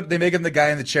because they make him the guy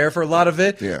in the chair for a lot of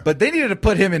it. Yeah. But they needed to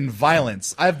put him in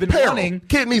violence. I've been Peril. wanting.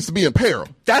 Kid needs to be in peril.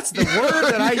 That's the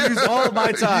word that I use all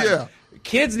my time. Yeah.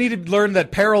 Kids need to learn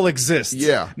that peril exists.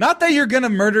 Yeah. Not that you're going to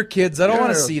murder kids. I don't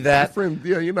want to see that. Your friend,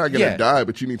 you're not going to Yeah. die,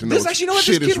 but you need to know This actually, you know what?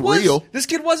 shit This kid is was. real. This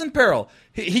kid was in peril.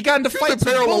 He got into in fights with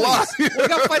peril a bullies. lot. Well, he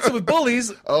got fights with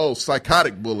bullies, Oh,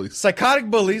 psychotic bullies. psychotic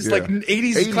bullies, Yeah. like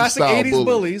 80s classic style 80s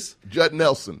bullies. Judd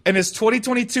Nelson. And it's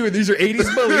 2022, and these are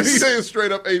 80s bullies. He's saying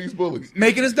straight up 80s bullies.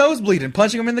 Making his nose bleed and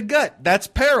punching him in the gut. That's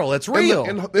peril. It's real.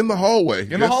 In the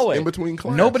hallway. in the hallway. In between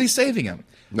class. Nobody's saving him.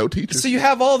 No teachers. So you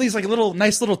have all these like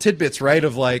nice little tidbits, right?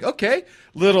 Of like, okay,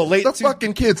 little late. the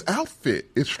fucking kid's outfit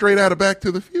is straight out of Back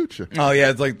to the Future. Oh yeah,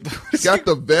 it's like Got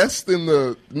the vest and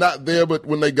the not there, but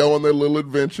when they go on their little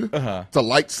adventure, it's a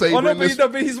lightsaber. Oh no, in but, this,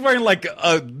 but he's wearing like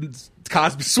a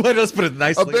Cosby sweater. Let's put it a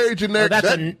nicely. very generic. that's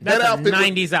that a outfit.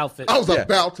 90s outfit. I was Yeah.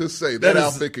 about to say That that is-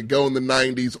 outfit could go in the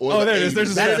 90s or Oh, the there it 80s. is. There's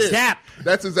his That's vest. Cap.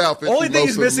 That's his outfit. Only for thing most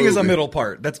he's of the missing is a movie. middle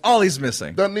part. That's all he's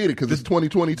missing. Doesn't need it because it's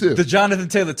 2022. The Jonathan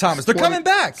Taylor Thomas. They're 20 coming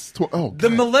back. oh, the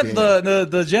God damn.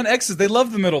 the Gen X's. They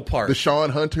love the middle part. The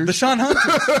Sean Hunters. The Sean Hunters,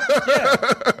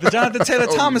 yeah, the Jonathan Taylor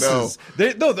Oh, Thomases.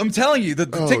 No, I'm telling you, the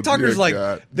Oh, TikTokers dear like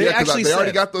God. they Yeah, 'cause actually they already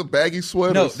said, got the baggy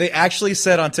sweaters. no, they actually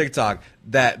said on TikTok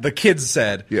that the kids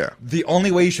said, Yeah. the only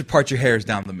way you should part your hair is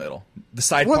down the middle. The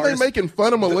side What, part. they is- making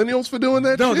fun of millennials for doing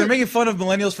that? no, shit? they're making fun of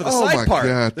millennials for the Oh, side my part.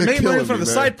 God, They're they're making fun killing of the me, man.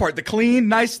 side part, the clean,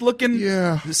 nice looking,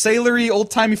 Yeah. sailory, old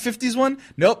timey 50s one.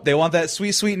 Nope, they want that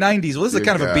sweet, sweet 90s. Well, this is Dear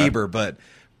kind of a God. Bieber, but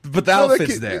the No, that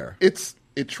outfit's kid- there.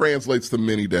 It translates to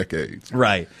many decades.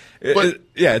 Right. But-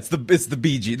 Yeah, it's the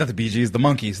BG, not the BGs, the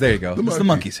Monkeys. There you go. It's the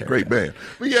Monkeys here. Great band.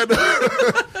 But yeah,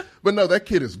 but no, that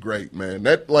kid is great, man.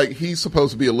 That like he's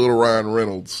supposed to be a little Ryan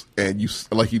Reynolds, and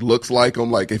he looks like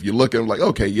him. Like if you look at him, like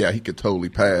okay, yeah, he could totally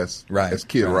pass as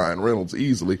kid Ryan Reynolds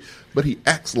easily. But he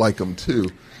acts like him too,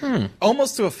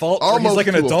 Almost to a fault. Where almost he's like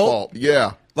an to a adult. fault.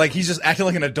 Yeah. Like he's just acting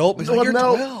like an adult. But he's Well, like, you're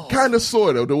no, 12. kind of,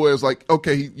 sort of, to where it's like,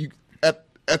 okay, you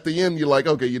at the end, you're like,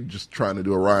 okay, you're just trying to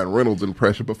do a Ryan Reynolds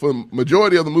impression, but for the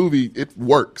majority of the movie, it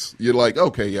works. You're like,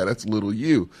 okay, yeah, that's little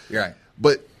you. Right.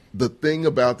 But the thing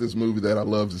about this movie that I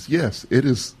love is, yes, it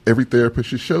is. Every therapist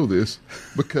should show this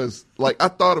because, like, I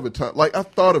thought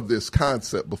of this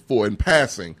concept before in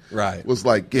passing. Right. Was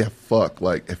like, yeah, fuck.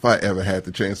 Like, if I ever had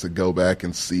the chance to go back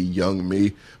and see young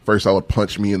me, first I would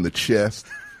punch me in the chest,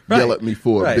 yell at me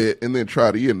for a bit, and then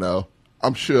try to,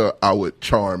 I'm sure I would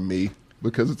charm me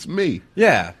because it's me.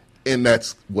 Yeah. And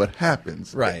that's what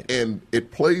happens. Right. And it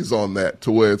plays on that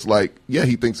to where it's like, yeah,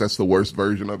 he thinks that's the worst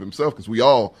version of himself because we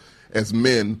all, as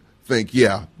men, think,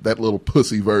 yeah, that little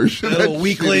pussy version. A little that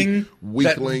weakling shitty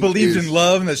that believed is in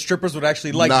love and that strippers would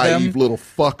actually like naive them. little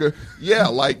fucker. Yeah,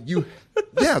 like you.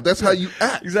 Yeah, that's how you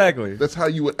act. Exactly. That's how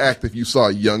you would act if you saw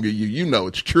a younger you. You know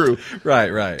it's true.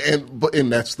 Right, right.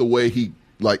 And that's the way he,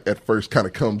 like, at first kind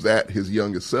of comes at his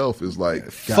younger self is like,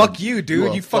 Fuck you, dude.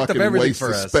 are You a fucked up fucking everything waste for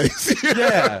of us. Space.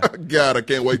 Yeah. God, I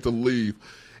can't wait to leave.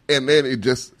 And then it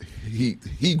just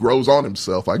he grows on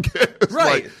himself, I guess.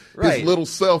 Right, like, right. His little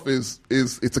self is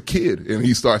it's a kid, and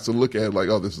he starts to look at it like,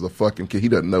 oh, this is a fucking kid. He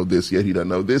doesn't know this yet. He doesn't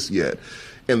know this yet.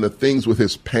 And the things with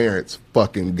his parents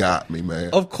fucking got me, man.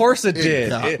 Of course it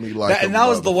did. Got me like and that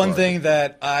was the one thing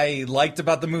that I liked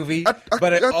about the movie. I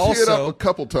also teared up a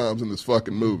couple times in this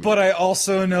fucking movie. But I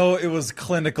also know it was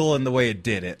clinical in the way it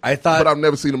did it. I thought, but I've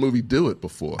never seen a movie do it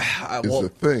before. Is the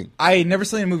thing. I had never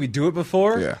seen a movie do it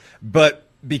before. Yeah. But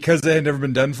because it had never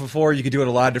been done before, you could do it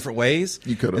a lot of different ways.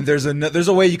 You could have. And there's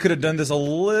a way you could have done this a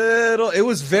little. It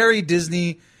was very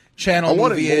Disney Channel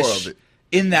movie-ish more of it.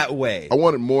 In that way. I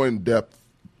wanted more in depth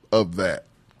of that.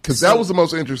 Because that was the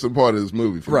most interesting part of this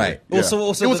movie for right. me. Well,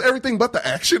 yeah. so it was everything but the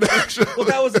action. Well,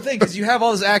 that was the thing, because you have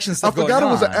all this action stuff going on. I forgot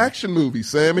it was an action movie,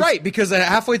 Sammy. Right, because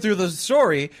halfway through the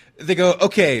story, they go,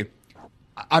 okay,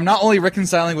 I'm not only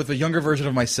reconciling with a younger version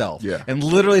of myself. Yeah. And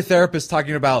literally therapists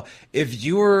talking about if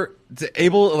you were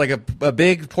able, like a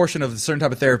big portion of a certain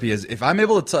type of therapy is if I'm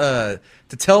able to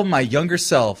tell my younger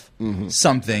self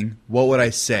something, what would I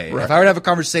say? Right. If I were to have a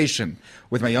conversation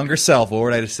with my younger self, what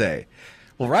would I say?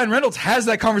 Well, Ryan Reynolds has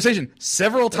that conversation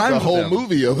several times. The whole with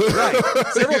movie of it. Right.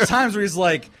 Several times where he's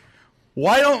like,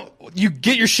 why don't you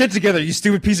get your shit together, you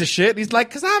stupid piece of shit? And he's like,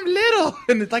 because I'm little.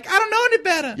 And it's like, I don't know any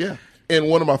better. Yeah. And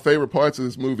one of my favorite parts of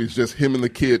this movie is just him and the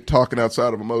kid talking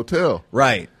outside of a motel.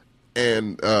 Right.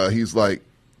 And he's like,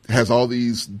 has all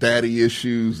these daddy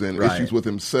issues and Right. issues with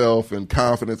himself and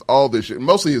confidence, all this shit.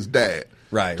 Mostly his dad.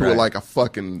 Right, To right. like a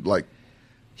fucking, like,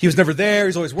 He was never there.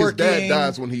 He's always his working. dad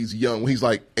dies when he's young, when he's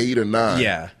like 8 or 9.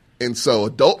 Yeah. And so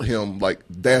adult him, like,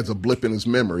 dad's a blip in his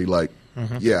memory, like,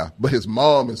 yeah. But his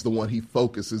mom is the one he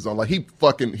focuses on. Like, he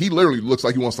literally looks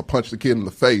like he wants to punch the kid in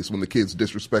the face when the kid's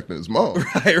disrespecting his mom.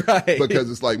 Right. Because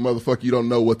it's like, motherfucker, you don't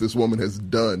know what this woman has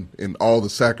done and all the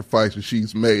sacrifices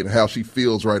she's made and how she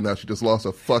feels right now. She just lost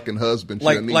a fucking husband. She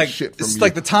doesn't need shit from it's you.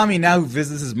 like the Tommy now who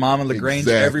visits his mom in LaGrange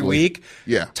every Exactly. week.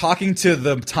 Yeah. Talking to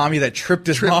the Tommy that tripped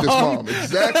his Tripped mom. his mom.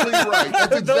 Exactly right. That's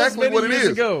That was exactly many what it years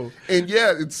is. ago. And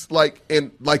yeah, it's like,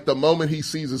 and like the moment he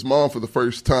sees his mom for the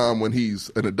first time when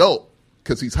he's an adult,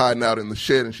 because he's hiding out in the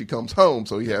shed and she comes home,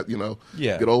 so he had,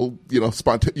 Yeah. good old,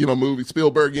 movie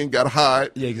Spielbergian, got to hide.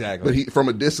 Yeah, exactly. But from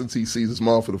a distance, he sees his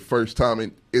mom for the first time,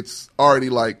 and it's already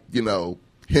like,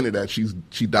 hinted at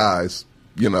she dies,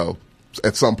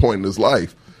 at some point in his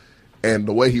life. And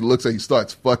the way he looks at it, he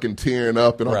starts fucking tearing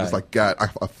up, and I'm just Right. like, God,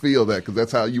 I feel that, because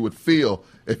that's how you would feel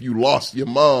if you lost your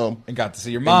mom And got to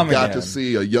see your mom and got again. to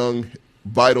see a young,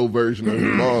 vital version of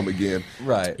your mom again.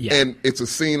 Right. Yeah. And it's a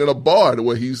scene in a bar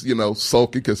where he's,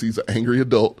 sulky because he's an angry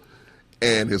adult,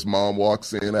 and his mom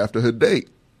walks in after her date,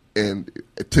 and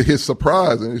to his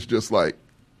surprise, and it's just like,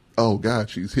 oh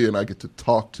God, she's here, and I get to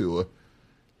talk to her.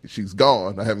 She's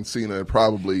gone. I haven't seen her in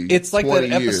probably It's like 20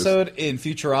 that years. episode in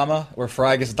Futurama where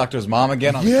Fry gets to talk to his mom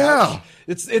again on the Yeah.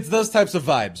 couch. It's those types of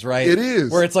vibes, right? It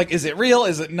is. Where it's like, is it real?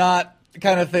 Is it not?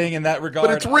 Kind of thing in that regard.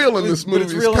 But it's real in this But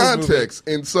it's movie's real in this movie. context.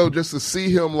 And so just to see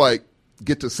him, like,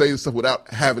 get to say this stuff without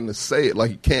having to say it, like,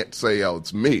 he can't say, oh,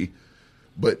 it's me.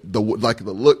 But the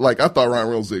look, like, I thought Ryan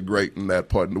Reynolds did great in that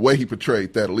part. And the way he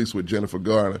portrayed that, at least with Jennifer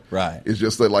Garner, Right. is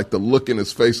just that, like, the look in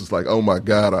his face is like, oh my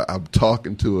God, I'm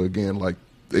talking to her again. Like,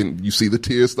 and you see the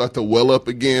tears start to well up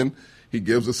again. He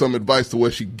gives her some advice to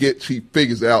where she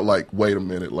figures out, like, wait a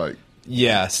minute, like,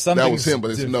 Yeah, something. that was him, but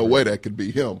there's no way that could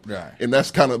be him. Right. And that's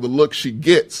kind of the look she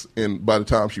gets. And by the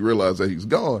time she realizes that he's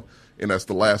gone, and that's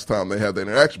the last time they have the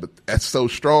interaction, but that's so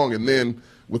strong. And then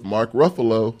with Mark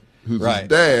Ruffalo, who's Right. his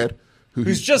dad,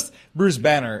 Who's just Bruce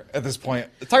Banner at this point.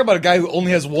 Talk about a guy who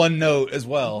only has one note as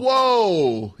well.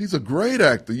 whoa, he's a great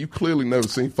actor. You clearly never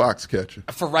seen Foxcatcher.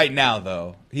 For right now,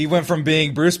 though, he went from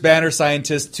being Bruce Banner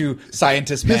scientist to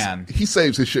scientist man. He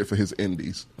saves his shit for his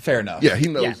indies. Fair enough. Yeah, he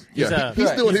knows. Yeah, He's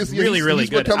doing he's his really, really he's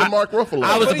good. becoming Mark Ruffalo.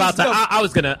 I was But about he's to.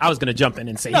 no- I was gonna jump in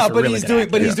and say No, he's a but really he's good doing.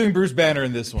 actor. But he's doing Bruce Banner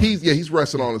in this one. He's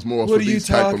resting on his morals What for are you these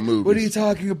type of talking? movies. What are you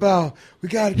talking about? We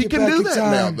got to He get can back do in that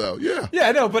time. now, though. Yeah. Yeah,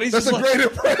 I know, but he's That's just a like, great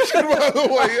impression, by the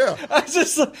way. Yeah. I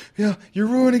just, you're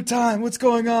ruining time. What's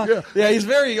going on? Yeah. He's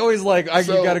very always like, you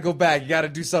So- got to go back. You got to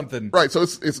do something. Right, so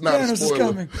it's not a Thanos is spoiler.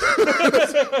 coming.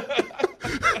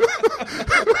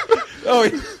 Oh,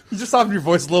 you just softened your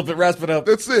voice a little bit, rasping up.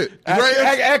 That's it.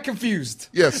 Act confused.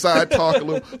 Yeah, side talk a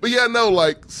little. But yeah, no,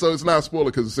 like, so it's not a spoiler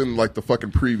because it's in, like, the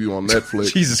fucking preview on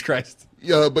Netflix. Jesus Christ.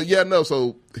 Yeah, but yeah, no,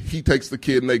 so he takes the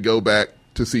kid and they go back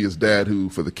to see his dad, who,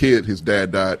 for the kid, his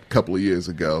dad died a couple of years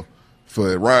ago.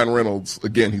 For Ryan Reynolds,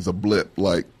 again, he's a blip.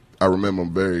 Like, I remember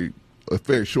him a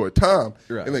very short time.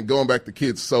 Right. And then going back, the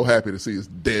kid's so happy to see his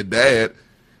dead dad.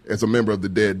 as a member of the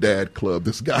Dead Dad Club.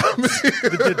 This got me.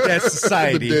 The Dead Dad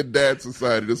Society. The Dead Dad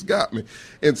Society. This got me.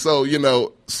 And so,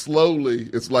 slowly,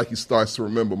 it's like he starts to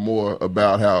remember more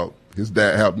about how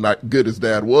not good his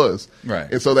dad was.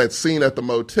 Right. And so that scene at the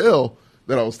motel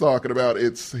that I was talking about,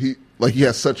 he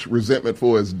has such resentment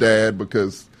for his dad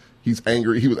because he's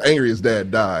angry. He was angry his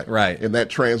dad died. Right. And that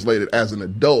translated as an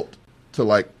adult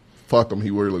to fuck him,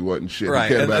 he really wasn't shit. Right.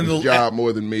 He cared about his job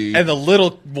more than me. And the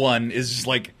little one is just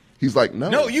like, he's like,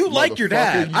 no, you like your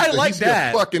dad. I like he's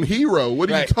Dad. Your fucking hero.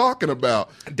 What are you talking about?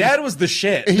 Dad was the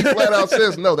shit. And he flat out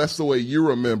says, no, that's the way you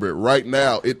remember it. Right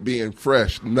now, it being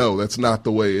fresh, no, that's not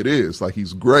the way it is.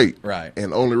 He's great. Right.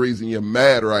 And the only reason you're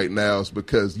mad right now is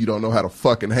because you don't know how to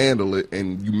fucking handle it,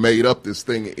 and you made up this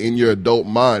thing in your adult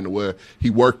mind where he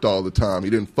worked all the time. He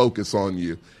didn't focus on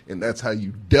you, and that's how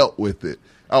you dealt with it.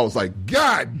 I was like,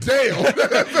 God damn.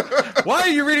 Why are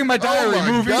you reading my diary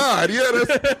movie? God,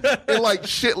 yeah. And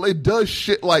shit, it does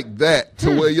shit like that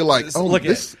to where you're like,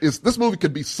 this movie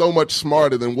could be so much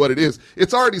smarter than what it is.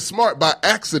 It's already smart by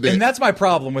accident. And that's my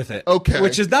problem with it. Okay.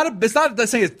 Which is it's not to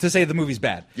say the movie's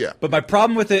bad. Yeah. But my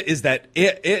problem with it is that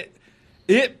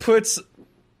it puts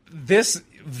this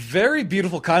very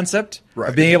beautiful concept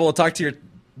of being able to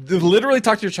literally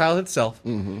talk to your child itself,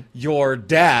 your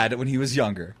dad when he was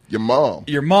younger, your mom,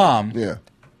 yeah,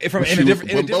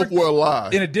 when both were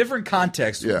alive in a different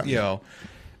context, yeah.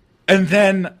 And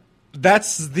then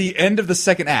that's the end of the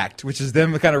second act, which is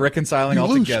them kind of reconciling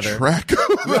all together. Lose track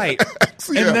of right?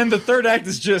 acts, yeah. And then the third act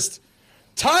is just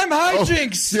time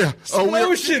hijinks,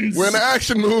 explosions. We're in an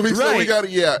action movie, so we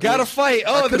gotta fight.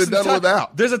 Oh, could have done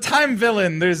without. There's a time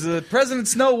villain. There's a President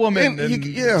Snow woman.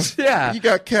 You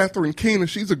got Catherine Keener.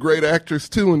 She's a great actress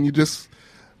too, and you just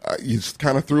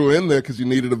kind of threw her in there because you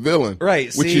needed a villain,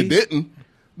 right? Which you didn't.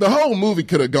 The whole movie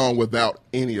could have gone without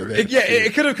any of that.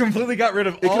 It could have completely got rid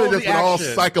of all the action. It could have just been all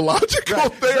psychological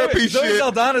therapy shit. Zoe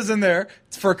Saldana's in there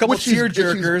for a couple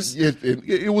tearjerkers.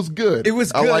 It was good. It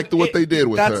was good. I liked what they did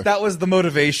with her. That was the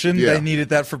motivation. Yeah. They needed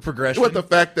that for progression. But the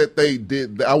fact that they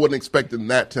did, I wasn't expecting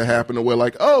that to happen. And we're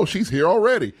like, oh, she's here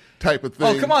already, type of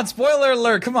thing. Oh, come on, spoiler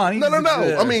alert! Come on.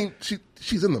 No. I mean,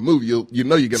 she's in the movie. You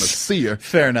know you're going to see her.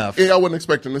 Fair enough. And I wasn't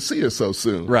expecting to see her so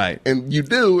soon. Right. And you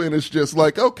do, and it's just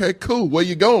like, okay, cool. Where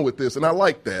you going with this? And I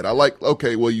like that. I like,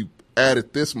 okay, well, you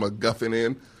added this MacGuffin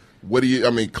in.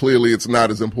 Clearly it's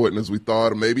not as important as we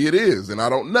thought, or maybe it is, and I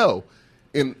don't know.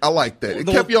 And I like that. It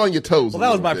kept you on your toes. Well,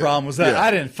 that was my problem, was that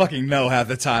I didn't fucking know half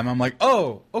the time. I'm like,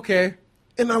 oh, okay.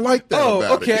 And I like that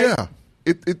about it. Yeah.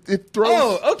 It throws.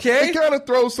 Oh, okay. It kind of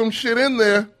throws some shit in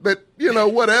there that,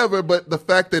 whatever. But the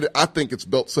fact that I think it's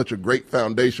built such a great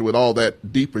foundation with all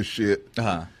that deeper shit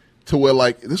to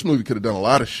where, this movie could have done a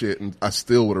lot of shit and I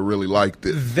still would have really liked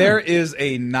it. There is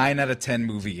a 9 out of 10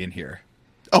 movie in here.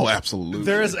 Oh, absolutely.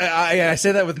 There is. I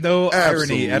say that with no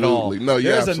irony at all. No,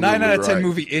 you're There's a 9 out of 10 right.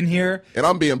 movie in here, and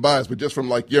I'm being biased, but just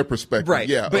from your perspective, right?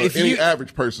 Yeah, but if any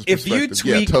average person's perspective,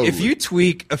 totally. If you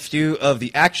tweak a few of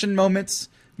the action moments,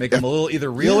 make them a little either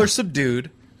real or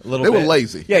subdued, a little. They bit. were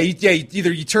lazy. Yeah,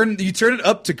 either you turn it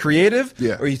up to creative,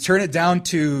 or you turn it down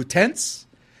to tense.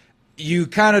 You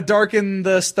kind of darken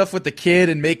the stuff with the kid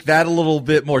and make that a little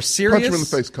bit more serious. Punch him in the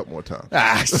face a couple more times.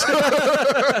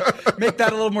 Make that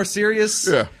a little more serious.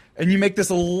 Yeah. And you make this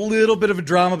a little bit of a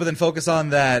drama, but then focus on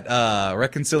that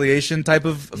reconciliation type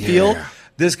of feel.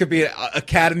 This could be an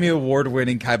Academy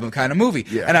Award-winning kind of movie.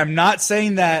 Yeah. And I'm not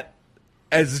saying that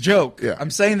as a joke. Yeah.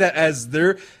 I'm saying that as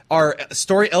there are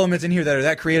story elements in here that are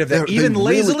that creative, that even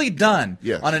lazily done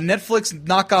on a Netflix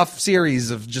knockoff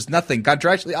series of just nothing,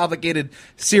 contractually obligated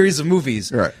series of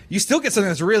movies, you still get something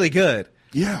that's really good.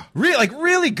 Yeah,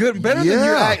 really good,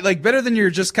 better than your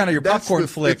just kind of your popcorn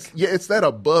flick. It's that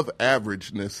above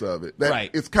averageness of it.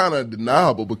 It's kind of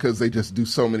undeniable because they just do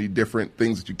so many different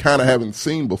things that you kind of haven't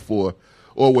seen before,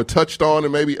 or were touched on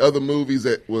in maybe other movies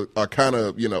that are kind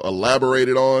of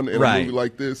elaborated on in a movie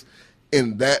like this,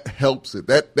 and that helps it.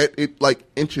 That it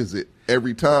inches it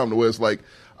every time to where it's like,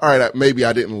 all right, maybe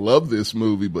I didn't love this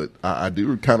movie, but I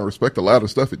do kind of respect a lot of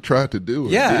stuff it tried to do.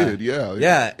 It did,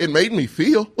 It made me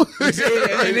feel. It's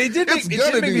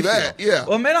gonna do that. Yeah.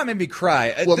 Well, it may not make me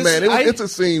cry. It's a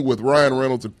scene with Ryan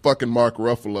Reynolds and fucking Mark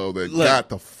Ruffalo that got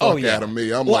the fuck out of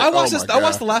me. I watched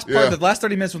the last part, the last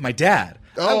 30 minutes with my dad.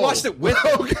 I watched it with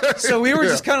him. Okay. So we were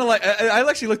just kind of like, I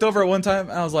actually looked over at one time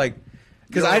and I was like,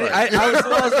 because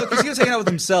he was hanging out with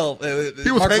himself.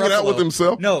 He was hanging out with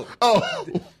himself? No. Oh.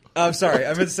 I'm sorry.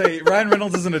 I meant to say Ryan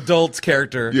Reynolds is an adult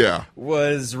character. Yeah.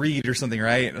 Was Reed or something,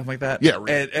 right? Something like that. Yeah.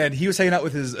 Reed. And he was hanging out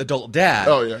with his adult dad.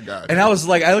 Oh yeah, got it. And I was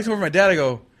like, I looked over at my dad. I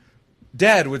go,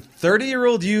 Dad, would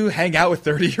 30-year-old you hang out with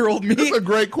 30-year-old me? That's a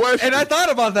great question. And I thought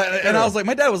about that, and I was like,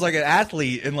 my dad was like an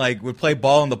athlete and like would play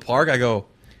ball in the park. I go,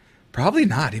 probably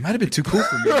not. He might have been too cool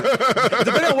for me.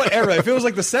 Depending on what era. If it was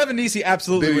like the 70s, he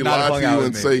absolutely Did he would not have lie hung to out you with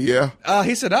and me. say yeah?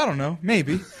 He said, I don't know,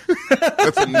 maybe.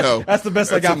 That's a no. That's the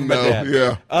best I got from my dad.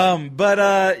 Yeah.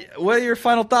 But what are your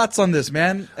final thoughts on this,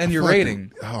 man, and your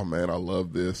rating? Oh man, I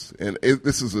love this, and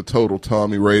this is a total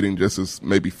Tommy rating, just as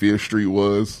maybe Fear Street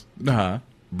was. Uh-huh.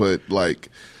 But like,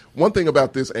 one thing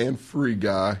about this and Free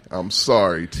Guy, I'm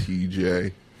sorry,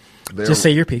 TJ. Just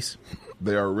say your piece.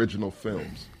 They are original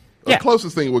films. Yeah. The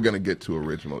closest thing we're going to get to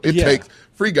original. It takes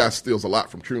Free Guy steals a lot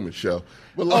from Truman Show.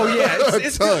 But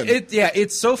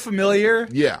It's so familiar.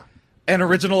 Yeah. And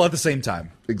original at the same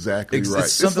time. Exactly It's right. This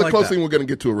is something the like closest that. thing we're going to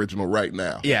get to original right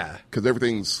now. Yeah. Because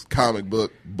everything's comic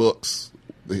books,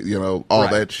 all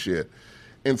Right. that shit.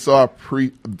 And so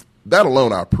that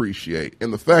alone I appreciate.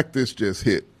 And the fact this just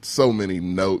hit so many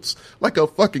notes. Like a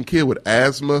fucking kid with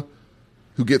asthma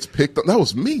who gets picked up. That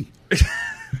was me.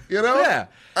 Yeah.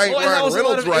 I ain't Ryan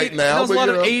Reynolds right now. That was a lot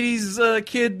of but, 80s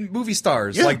kid movie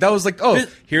stars. Yeah. Like, that was like,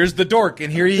 here's the dork,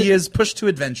 and here he is pushed to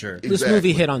adventure. This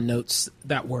movie hit on notes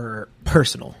that were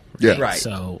personal. Yeah. Right.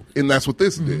 So, and that's what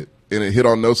this did. And it hit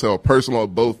on notes that were personal,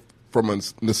 both from a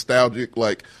nostalgic,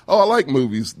 like, I like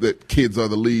movies that kids are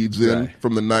the leads in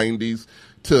from the 90s,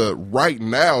 to right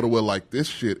now to where, like, this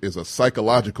shit is a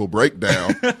psychological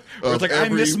breakdown. It's like, I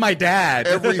miss my dad.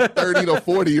 Every 30 to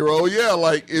 40-year-old,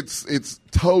 like, it's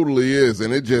totally is.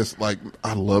 And it just, like,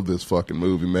 I love this fucking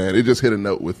movie, man. It just hit a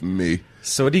note with me.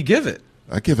 So what do you give it?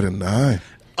 I give it a 9.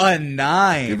 A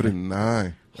 9. Give it a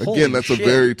 9. Holy Again, that's shit. a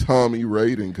very Tommy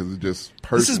rating because it just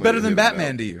personally. This is better than hit a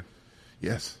Batman note. to you.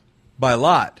 Yes. By a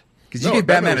lot. Because you No, gave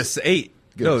Batman Batman was- a 8.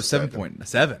 Give No, it a 7.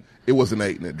 7.7. It was an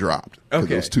 8 and it dropped.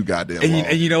 Okay. It was too goddamn and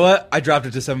long. you know what? I dropped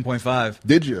it to 7.5.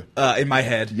 Did you? In my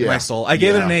head, in Yeah. my soul. I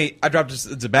gave it Yeah. an 8. I dropped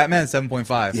it to Batman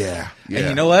 7.5. Yeah. And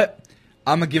you know what?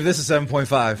 I'm going to give this a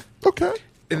 7.5. Okay.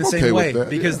 In the I'm same okay way. with that,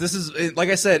 Because yeah. this is, like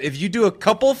I said, if you do a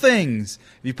couple things,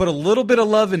 if you put a little bit of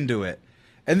love into it,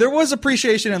 and there was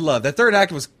appreciation and love. That third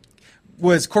act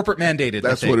was corporate mandated.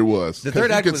 That's what it was. The third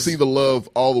you act could was see the love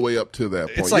all the way up to that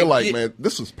point. It's You're like, like, man,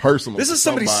 this is personal. this to is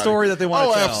somebody's somebody. story that they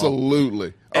wanna tell.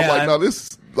 Absolutely. I'm like, And- no,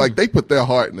 this like they put their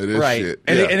heart into this right. shit.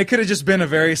 And, Yeah. it could have just been a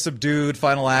very subdued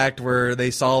final act where they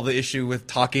solve the issue with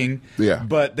talking. Yeah.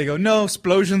 But they go, no,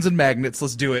 explosions and magnets,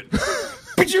 let's do it.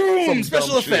 Ba-choom! Some Special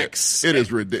dumb shit. effects. It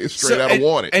is ridiculous. Straight out of and,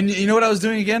 Wanted. And you know what I was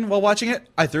doing again while watching it?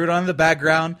 I threw it on in the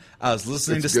background. I was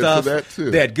listening It's to good stuff. for that,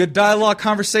 too. They had good dialogue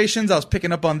conversations. I was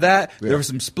picking up on that. Yeah. There were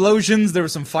some explosions. There were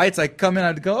some fights. I come in,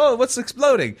 I'd go, oh, what's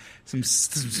exploding? Some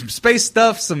space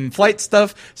stuff, some flight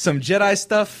stuff, some Jedi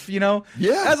stuff, you know?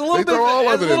 Yeah, Has a little they bit throw all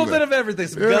has of a it little in bit there. of everything.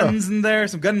 Some Yeah. guns in there,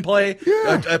 some gunplay.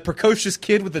 Yeah. A precocious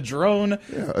kid with a drone.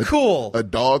 Yeah, Cool. A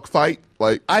dog fight.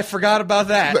 Like, I forgot about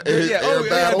that. The air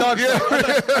battle. dogs. Yeah. I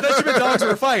thought you meant dogs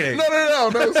were fighting. no,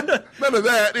 none of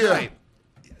that. Yeah. Right.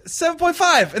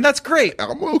 7.5, and that's great.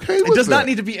 I'm okay with It does that. not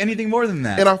need to be anything more than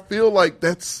that. And I feel like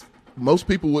that's most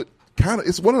people would kind of.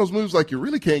 It's one of those movies like you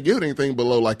really can't give it anything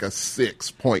below like a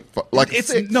 6.5. Like it's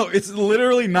a 6. no, it's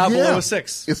literally not Yeah. below a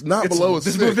 6. It's not below a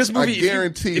this 6. This movie, I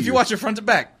guarantee if you you. watch it front to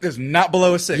back, it's not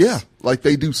below a 6. Yeah, like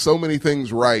they do so many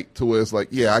things right to where it's like,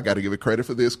 yeah, I got to give it credit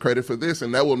for this,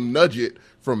 and that will nudge it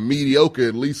from mediocre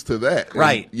at least to that. And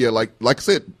Right. yeah, like I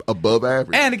said, above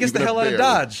average. and it gets the even hell if out of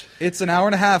barely. Dodge. It's an hour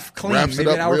and a half clean, Wraps maybe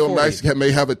it an up hour real 40. nice.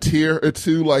 May have a tear or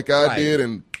two like I Right. did,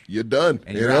 and you're done.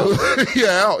 And you you're know,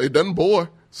 yeah, out. It doesn't bore.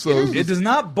 So It does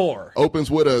not bore. opens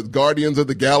with a Guardians of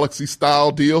the Galaxy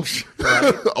style deal,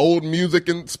 old music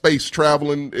and space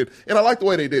traveling, and I like the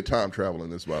way they did time travel in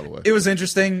this. By the way, It was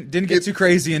interesting. Didn't get too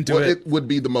crazy into well, it. it would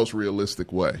be the most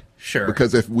realistic way. Sure.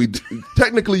 Because if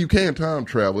technically you can time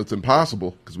travel, it's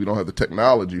impossible because we don't have the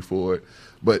technology for it.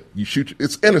 But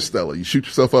it's interstellar. You shoot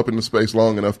yourself up into space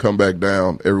long enough, come back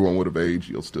down, everyone would have aged,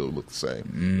 you'll still look the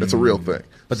same. That's a real thing.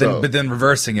 But So, then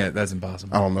reversing it, that's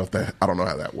impossible. I don't know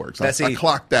how that works. That's I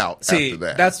clocked out See,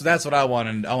 after that. that's what I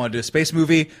wanted. I want to do a space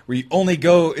movie where you only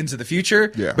go into the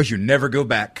future, Yeah. but you never go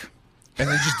back. And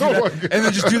then just do Oh my that, and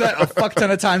then just do that a fuck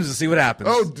ton of times to see what happens.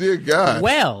 Oh dear God!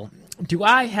 well, do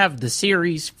I have the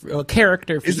series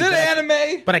character? Is it feedback?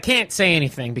 anime? But I can't say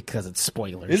anything because it's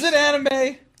spoilers. Is it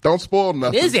anime? Don't spoil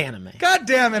nothing. It is anime. God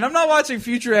damn it! I'm not watching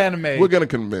future anime. We're gonna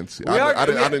convince you. We are- I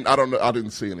don't know. I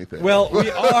didn't see anything. Well,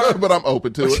 we are. but I'm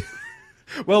open to it.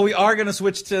 Well, we are going to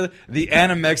switch to the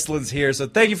anime excellence here. So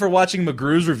thank you for watching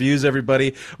McGrew's Reviews,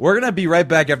 everybody. We're going to be right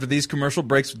back after these commercial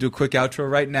breaks. We'll do a quick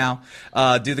outro right now.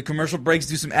 Do the commercial breaks,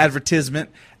 do some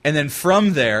advertisement, and then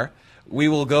from there, we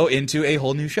will go into a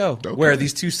whole new show where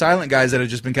these two silent guys that have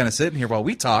just been kind of sitting here while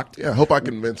we talked. Yeah, I hope I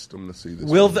convinced them to see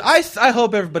this. I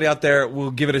hope everybody out there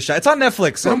will give it a shot. It's on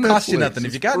Netflix. So it don't cost you nothing.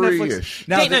 If you got free-ish.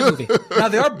 Netflix. Now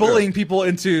they are bullying people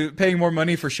into paying more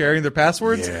money for sharing their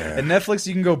passwords. Yeah. And Netflix,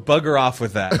 you can go bugger off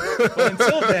with that. But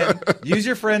until then, use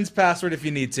your friend's password if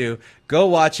you need to. Go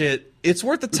watch it. It's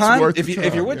worth the time. If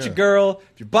you're with your girl,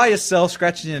 if you're by yourself,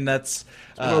 scratching your nuts.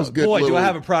 Do I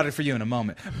have a product for you in a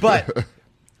moment. But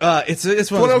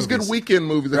it's one of those good weekend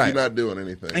movies if you're not doing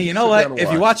anything. And you know what?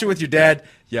 If you watch it with your dad,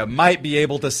 you might be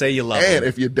able to say you love him. And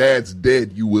if your dad's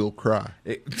dead, you will cry.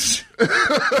 It's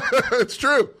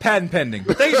true. Patent pending.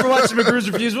 But thank you for watching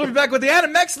McGrew's Reviews. We'll be back with the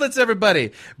Anime Excellence,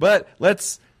 everybody. But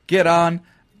let's get on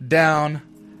down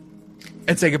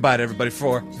and say goodbye to everybody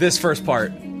for this first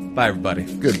part. Bye, everybody.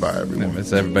 Goodbye, everyone.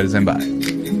 Everybody's saying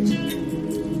bye.